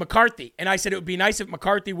mentioned McCarthy, and I said it would be nice if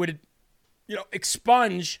McCarthy would,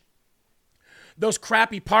 expunge those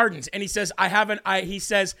crappy pardons. And he says I have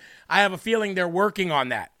a feeling they're working on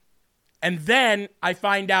that. And then I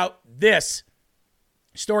find out this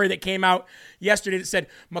story that came out yesterday that said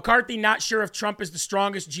McCarthy not sure if Trump is the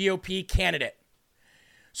strongest GOP candidate.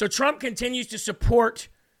 So Trump continues to support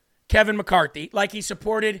Kevin McCarthy like he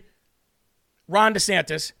supported Ron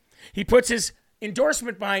DeSantis. He puts his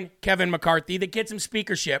endorsement behind Kevin McCarthy that gets him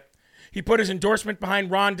speakership. He put his endorsement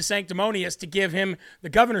behind Ron DeSanctimonious to give him the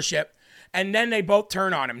governorship. And then they both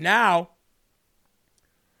turn on him. Now,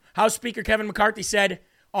 House Speaker Kevin McCarthy said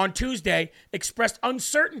on Tuesday, expressed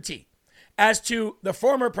uncertainty as to the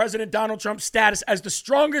former President Donald Trump's status as the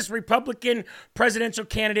strongest Republican presidential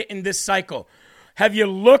candidate in this cycle. Have you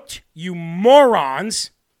looked, you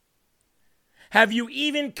morons? Have you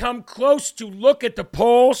even come close to look at the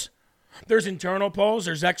polls? There's internal polls,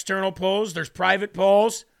 there's external polls, there's private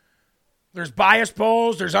polls, there's biased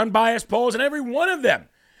polls, there's unbiased polls, and every one of them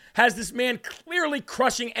has this man clearly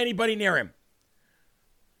crushing anybody near him.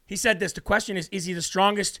 He said this, the question is he the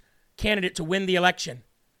strongest candidate to win the election?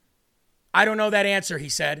 I don't know that answer, he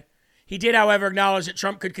said. He did, however, acknowledge that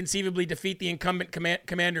Trump could conceivably defeat the incumbent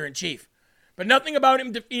commander-in-chief. But nothing about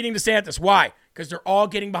him defeating DeSantis. Why? Because they're all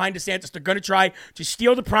getting behind DeSantis. They're going to try to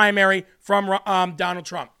steal the primary from Donald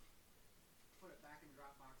Trump.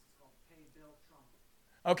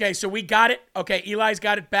 Okay, so we got it. Okay, Eli's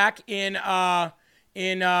got it back in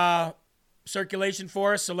circulation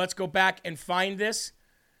for us. So let's go back and find this.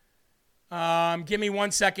 Give me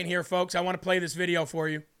 1 second here, folks. I want to play this video for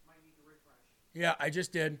you. Yeah, I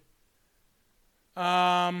just did.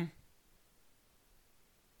 There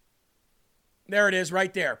it is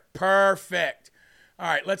right there. Perfect. All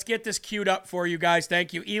right, let's get this queued up for you guys.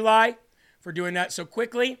 Thank you, Eli, for doing that so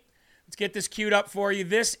quickly. Let's get this queued up for you.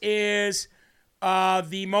 This is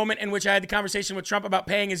the moment in which I had the conversation with Trump about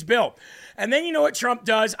paying his bill. And then you know what Trump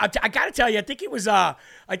does? I got to tell you, I think it was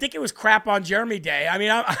crap on Jeremy Day. I mean,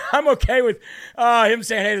 I'm okay with him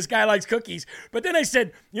saying, hey, this guy likes cookies. But then I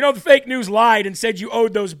said, the fake news lied and said you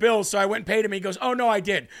owed those bills, so I went and paid him. He goes, oh, no, I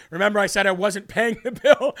did. Remember I said I wasn't paying the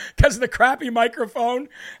bill because of the crappy microphone?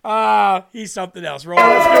 He's something else. Roll.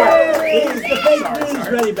 Let's do it. Is the fake news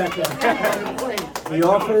ready back there? The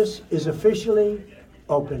office is officially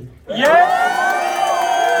open. Yeah!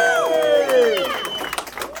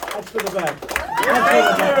 That's for the back.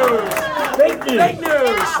 Fake news. Fake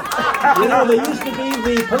news. They used to be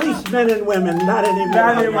the policemen and women, not anymore.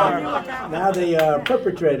 Not anymore. Now the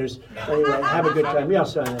perpetrators. Anyway, have a good time. Yeah, I'll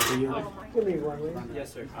sign that for you. Give me one, will you?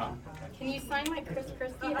 Yes, sir. Can you sign my Chris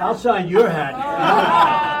Christie hat? I'll sign your hat.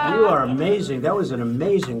 You are amazing. That was an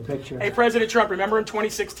amazing picture. Hey, President Trump, remember in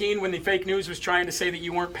 2016 when the fake news was trying to say that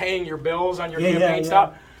you weren't paying your bills on your campaign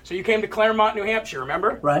stuff? So you came to Claremont, New Hampshire,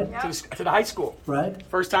 remember? Right. To the high school. Right.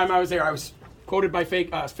 First time I was there, I was quoted by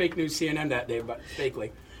fake news CNN that day, but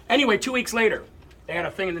fakely. Anyway, 2 weeks later, they had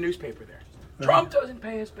a thing in the newspaper there. Right. Trump doesn't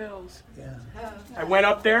pay his bills. Yeah. I went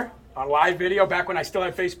up there on live video back when I still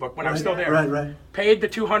had Facebook, when I was still there. Right. Paid the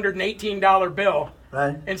 $218 bill.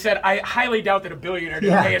 Right. And said, I highly doubt that a billionaire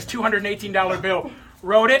didn't pay his $218 bill.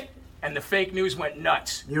 Wrote it, and the fake news went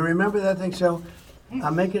nuts. You remember that thing? So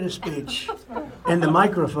I'm making a speech, and the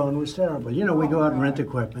microphone was terrible. We go out and rent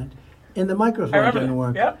equipment, and the microphone didn't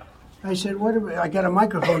work. Yep. I said, I got a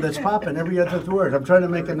microphone that's popping every other word. I'm trying to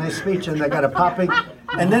make a nice speech, and I got it popping.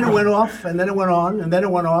 And then it went off, and then it went on, and then it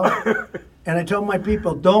went off. And I told my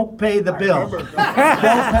people, don't pay the bill. Don't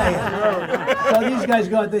pay it. So these guys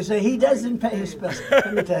go out, they say, he doesn't pay his bills.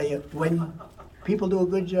 Let me tell you, when people do a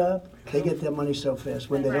good job, they get their money so fast.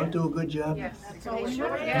 When they don't do a good job,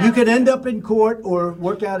 you could end up in court or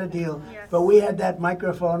work out a deal. But we had that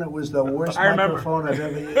microphone. It was the worst microphone I've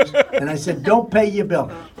ever used. And I said, don't pay your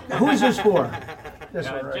bill. Who's this for? This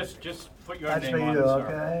one, right? Just put your That's name for on you, it,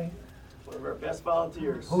 okay? One of our best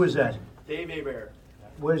volunteers. Who is that? Dave Hebert.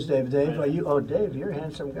 Where's Dave? Dave, are you? Oh, Dave, you're a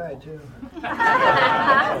handsome guy too.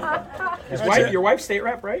 Your wife's state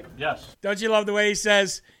rep, right? Yes. Don't you love the way he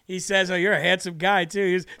says, "Oh, you're a handsome guy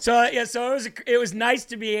too." So it was nice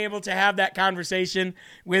to be able to have that conversation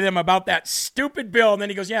with him about that stupid bill, and then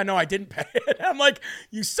he goes, "Yeah, no, I didn't pay it." I'm like,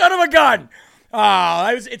 "You son of a gun!"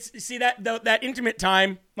 See that intimate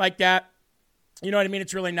time like that. You know what I mean?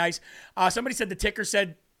 It's really nice. Somebody said the ticker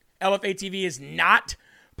said LFA TV is not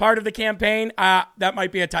part of the campaign. That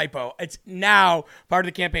might be a typo. It's now part of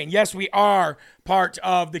the campaign. Yes, we are part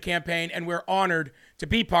of the campaign, and we're honored to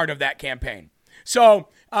be part of that campaign. So,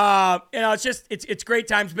 it's great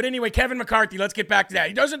times. But anyway, Kevin McCarthy, let's get back to that.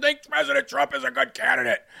 He doesn't think President Trump is a good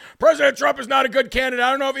candidate. President Trump is not a good candidate.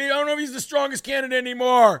 I don't know if he's the strongest candidate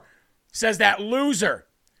anymore, says that loser.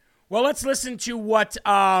 Well, let's listen to what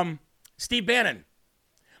Steve Bannon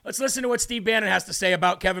has to say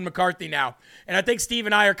about Kevin McCarthy now. And I think Steve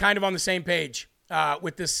and I are kind of on the same page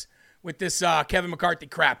with this Kevin McCarthy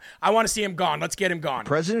crap. I want to see him gone. Let's get him gone.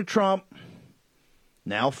 President Trump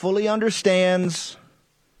now fully understands,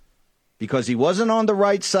 because he wasn't on the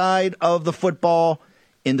right side of the football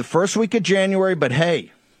in the first week of January, but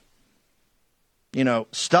hey,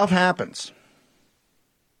 stuff happens.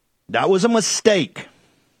 That was a mistake.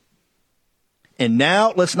 And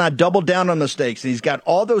now let's not double down on mistakes. And he's got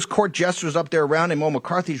all those court jesters up there around him. Oh,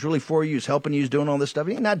 McCarthy's really for you. He's helping you. He's doing all this stuff.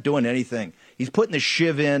 He's not doing anything. He's putting the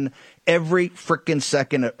shiv in every freaking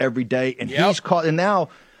second of every day. And he's caught. And now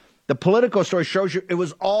the Politico story shows you it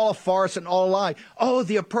was all a farce and all a lie. Oh,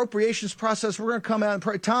 the appropriations process. We're going to come out and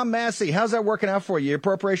pray. Tom Massey, how's that working out for you?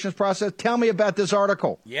 Appropriations process. Tell me about this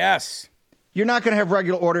article. Yes. You're not going to have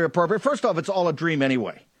regular order appropriate. First off, it's all a dream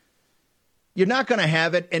anyway. You're not going to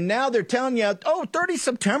have it. And now they're telling you, 30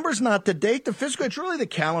 September's not the date. It's really the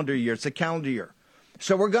calendar year. It's the calendar year.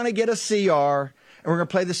 So we're going to get a CR, and we're going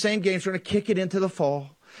to play the same games. We're going to kick it into the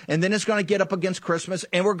fall. And then it's going to get up against Christmas,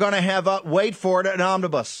 and we're going to have, wait for it, an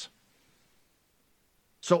omnibus.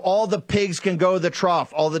 So all the pigs can go to the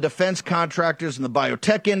trough. All the defense contractors in the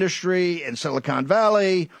biotech industry and Silicon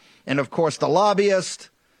Valley, and, of course, the lobbyists,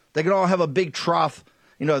 they can all have a big trough.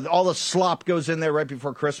 All the slop goes in there right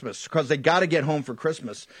before Christmas because they got to get home for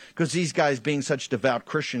Christmas because these guys being such devout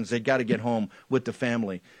Christians, they got to get home with the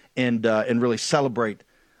family and really celebrate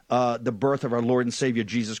the birth of our Lord and Savior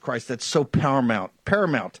Jesus Christ. That's so paramount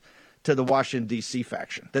to the Washington D.C.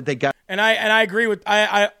 faction that they got. And I agree with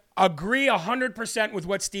I agree 100% with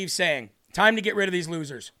what Steve's saying. Time to get rid of these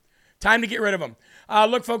losers. Time to get rid of them.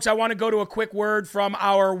 Look, folks, I want to go to a quick word from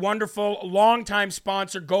our wonderful longtime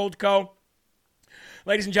sponsor, Goldco.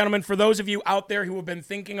 Ladies and gentlemen, for those of you out there who have been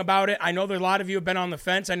thinking about it, I know that a lot of you have been on the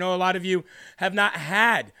fence. I know a lot of you have not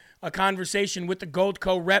had a conversation with the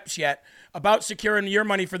Goldco reps yet about securing your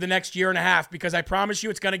money for the next year and a half, because I promise you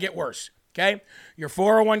it's going to get worse, okay? Your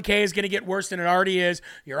 401k is going to get worse than it already is.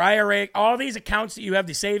 Your IRA, all these accounts that you have,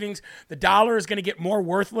 the savings, the dollar is going to get more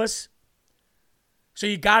worthless. So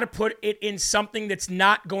you got to put it in something that's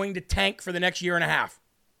not going to tank for the next year and a half,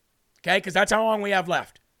 okay? Because that's how long we have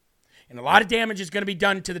left. And a lot of damage is going to be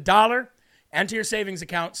done to the dollar and to your savings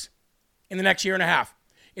accounts in the next year and a half.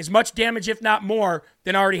 As much damage, if not more,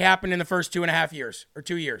 than already happened in the first 2.5 years or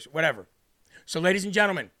 2 years, whatever. So, ladies and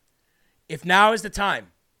gentlemen, if now is the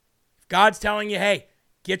time, if God's telling you, hey,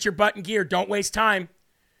 get your butt in gear, don't waste time,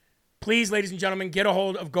 please, ladies and gentlemen, get a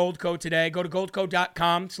hold of Goldco today. Go to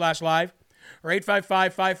goldco.com/live or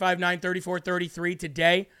 855-559-3433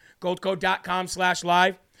 today,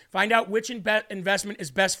 goldco.com/live. Find out which investment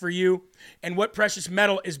is best for you and what precious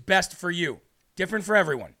metal is best for you. Different for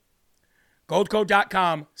everyone.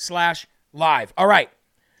 Goldco.com/live. All right.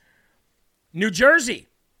 New Jersey.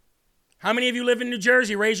 How many of you live in New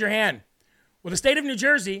Jersey? Raise your hand. Well, the state of New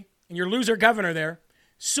Jersey, and your loser governor there,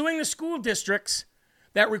 suing the school districts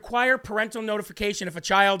that require parental notification if a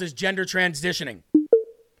child is gender transitioning.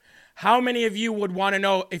 How many of you would want to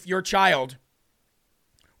know if your child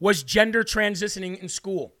was gender transitioning in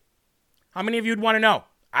school? How many of you would want to know?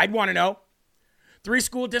 I'd want to know. 3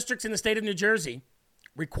 school districts in the state of New Jersey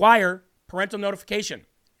require parental notification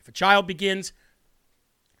if a child begins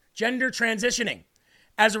gender transitioning.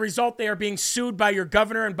 As a result, they are being sued by your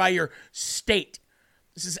governor and by your state.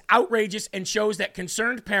 This is outrageous and shows that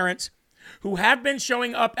concerned parents who have been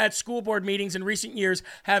showing up at school board meetings in recent years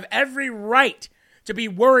have every right to be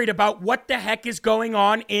worried about what the heck is going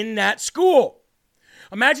on in that school.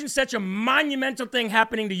 Imagine such a monumental thing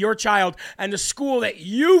happening to your child, and the school that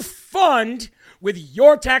you fund with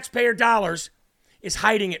your taxpayer dollars is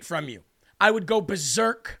hiding it from you. I would go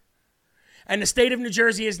berserk. And the state of New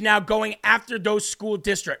Jersey is now going after those school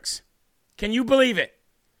districts. Can you believe it?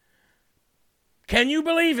 Can you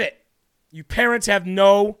believe it? You parents have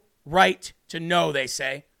no right to know, they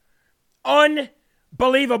say.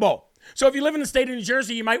 Unbelievable. So if you live in the state of New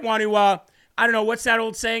Jersey, you might want to, I don't know, what's that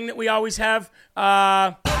old saying that we always have?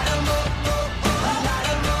 Light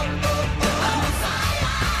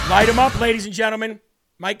them up, ladies and gentlemen.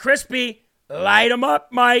 Mike Crispy, light them up,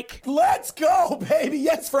 Mike. Let's go, baby.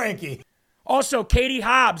 Yes, Frankie. Also, Katie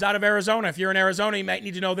Hobbs out of Arizona. If you're in Arizona, you might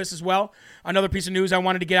need to know this as well. Another piece of news I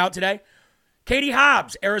wanted to get out today. Katie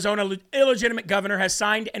Hobbs, Arizona illegitimate governor, has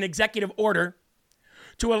signed an executive order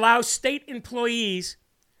to allow state employees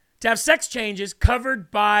to have sex changes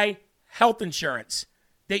covered by health insurance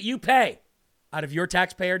that you pay out of your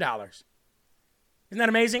taxpayer dollars. Isn't that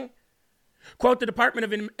amazing? Quote, the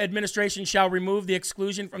Department of Administration shall remove the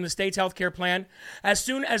exclusion from the state's health care plan as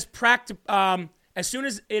soon as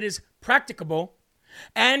it is practicable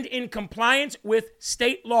and in compliance with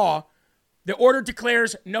state law. The order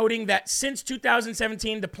declares, noting that since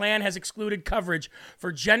 2017, the plan has excluded coverage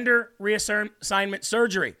for gender reassignment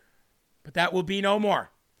surgery. But that will be no more.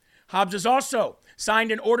 Hobbs has also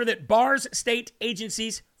signed an order that bars state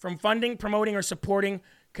agencies from funding, promoting, or supporting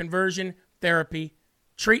conversion therapy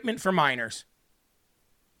treatment for minors.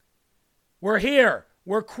 We're here,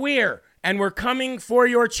 we're queer, and we're coming for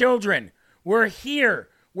your children. We're here,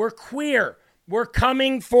 we're queer, we're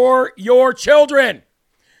coming for your children.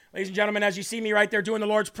 Ladies and gentlemen, as you see me right there doing the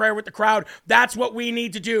Lord's Prayer with the crowd, that's what we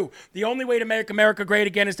need to do. The only way to make America great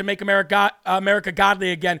again is to make America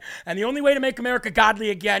godly again. And the only way to make America godly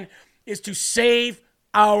again is to save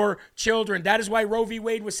our children. That is why Roe v.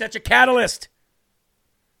 Wade was such a catalyst.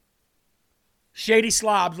 Shady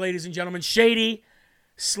slobs, ladies and gentlemen. Shady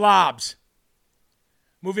slobs.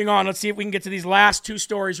 Moving on, let's see if we can get to these last two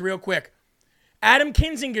stories real quick. Adam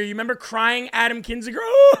Kinzinger, you remember crying Adam Kinzinger?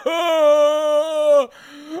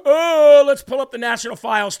 Oh, let's pull up the National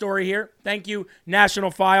File story here. Thank you,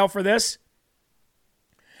 National File, for this.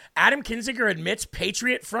 Adam Kinzinger admits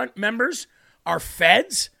Patriot Front members are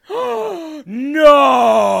feds? No!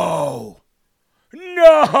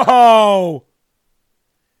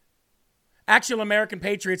 Actual American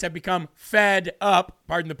patriots have become fed up,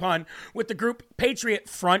 pardon the pun, with the group Patriot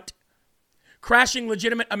Front crashing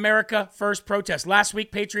legitimate America First protests. Last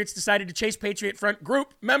week, patriots decided to chase Patriot Front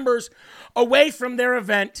group members away from their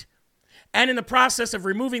event, and in the process of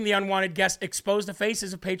removing the unwanted guests, exposed the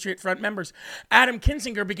faces of Patriot Front members. Adam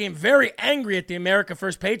Kinzinger became very angry at the America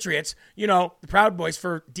First patriots, you know, the Proud Boys,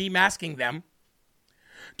 for demasking them.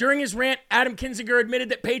 During his rant, Adam Kinzinger admitted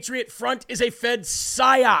that Patriot Front is a Fed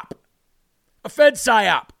psyop. A Fed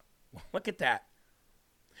psyop. Look at that.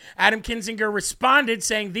 Adam Kinzinger responded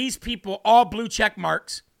saying these people, all blue check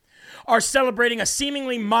marks, are celebrating a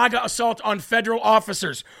seemingly MAGA assault on federal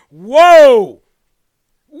officers. Whoa!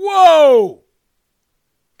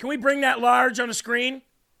 Can we bring that large on the screen?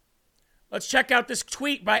 Let's check out this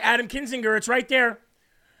tweet by Adam Kinzinger. It's right there.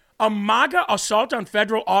 A MAGA assault on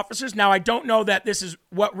federal officers. Now, I don't know that this is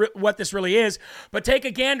what this really is, but take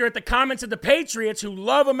a gander at the comments of the patriots who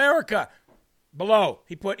love America. Below,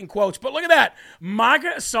 he put in quotes. But look at that.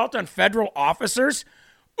 MAGA assault on federal officers?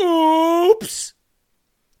 Oops.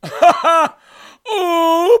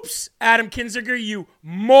 Oops. Adam Kinzinger, you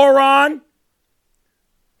moron.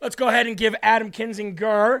 Let's go ahead and give Adam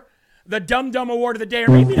Kinzinger the Dum Dum Award of the day, or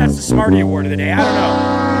maybe that's the Smarty Award of the day.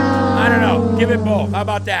 I don't know. Give it both. How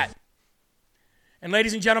about that? And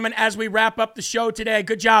ladies and gentlemen, as we wrap up the show today,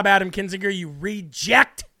 good job, Adam Kinzinger. You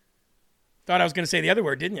reject. Thought I was going to say the other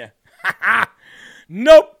word, didn't you?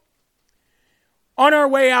 Nope. On our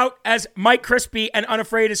way out, as Mike Crispy and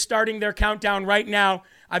Unafraid is starting their countdown right now,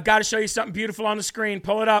 I've got to show you something beautiful on the screen.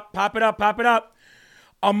 Pull it up, pop it up, pop it up.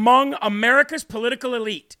 Among America's political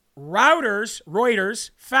elite,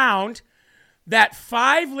 Reuters found that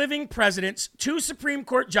 5 living presidents, 2 Supreme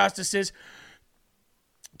Court justices,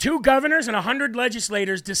 2 governors, and 100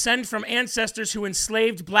 legislators descend from ancestors who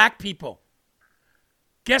enslaved black people.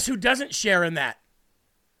 Guess who doesn't share in that?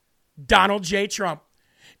 Donald J. Trump.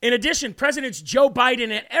 In addition, Presidents Joe Biden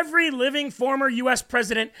and every living former U.S.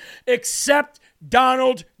 president except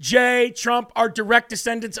Donald J. Trump are direct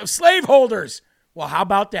descendants of slaveholders. Well, how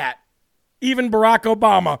about that? Even Barack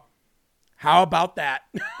Obama. How about that?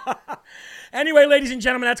 Anyway, ladies and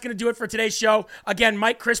gentlemen, that's going to do it for today's show. Again,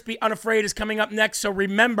 Mike Crispy, Unafraid, is coming up next. So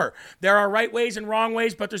remember, there are right ways and wrong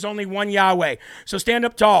ways, but there's only one Yahweh. So stand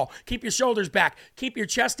up tall, keep your shoulders back, keep your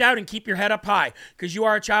chest out, and keep your head up high, because you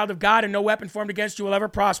are a child of God and no weapon formed against you will ever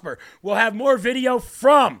prosper. We'll have more video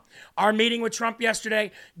from our meeting with Trump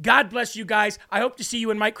yesterday. God bless you guys. I hope to see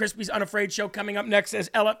you in Mike Crispy's Unafraid show coming up next as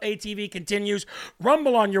LFA TV continues.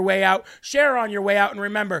 Rumble on your way out, share on your way out, and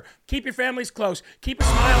remember, keep your families close, keep a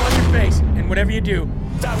smile on your face, And whatever you do,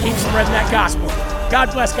 keep spreading that gospel.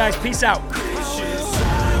 God bless, guys. Peace out.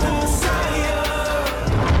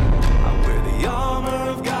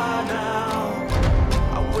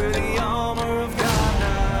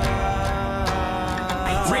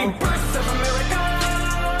 Rebirth of America.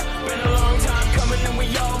 Been a long time coming, and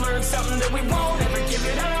we all learned something that we won't ever give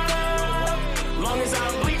it up. Long as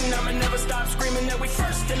I'm bleeding, I'ma never stop screaming that we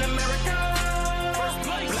first in America.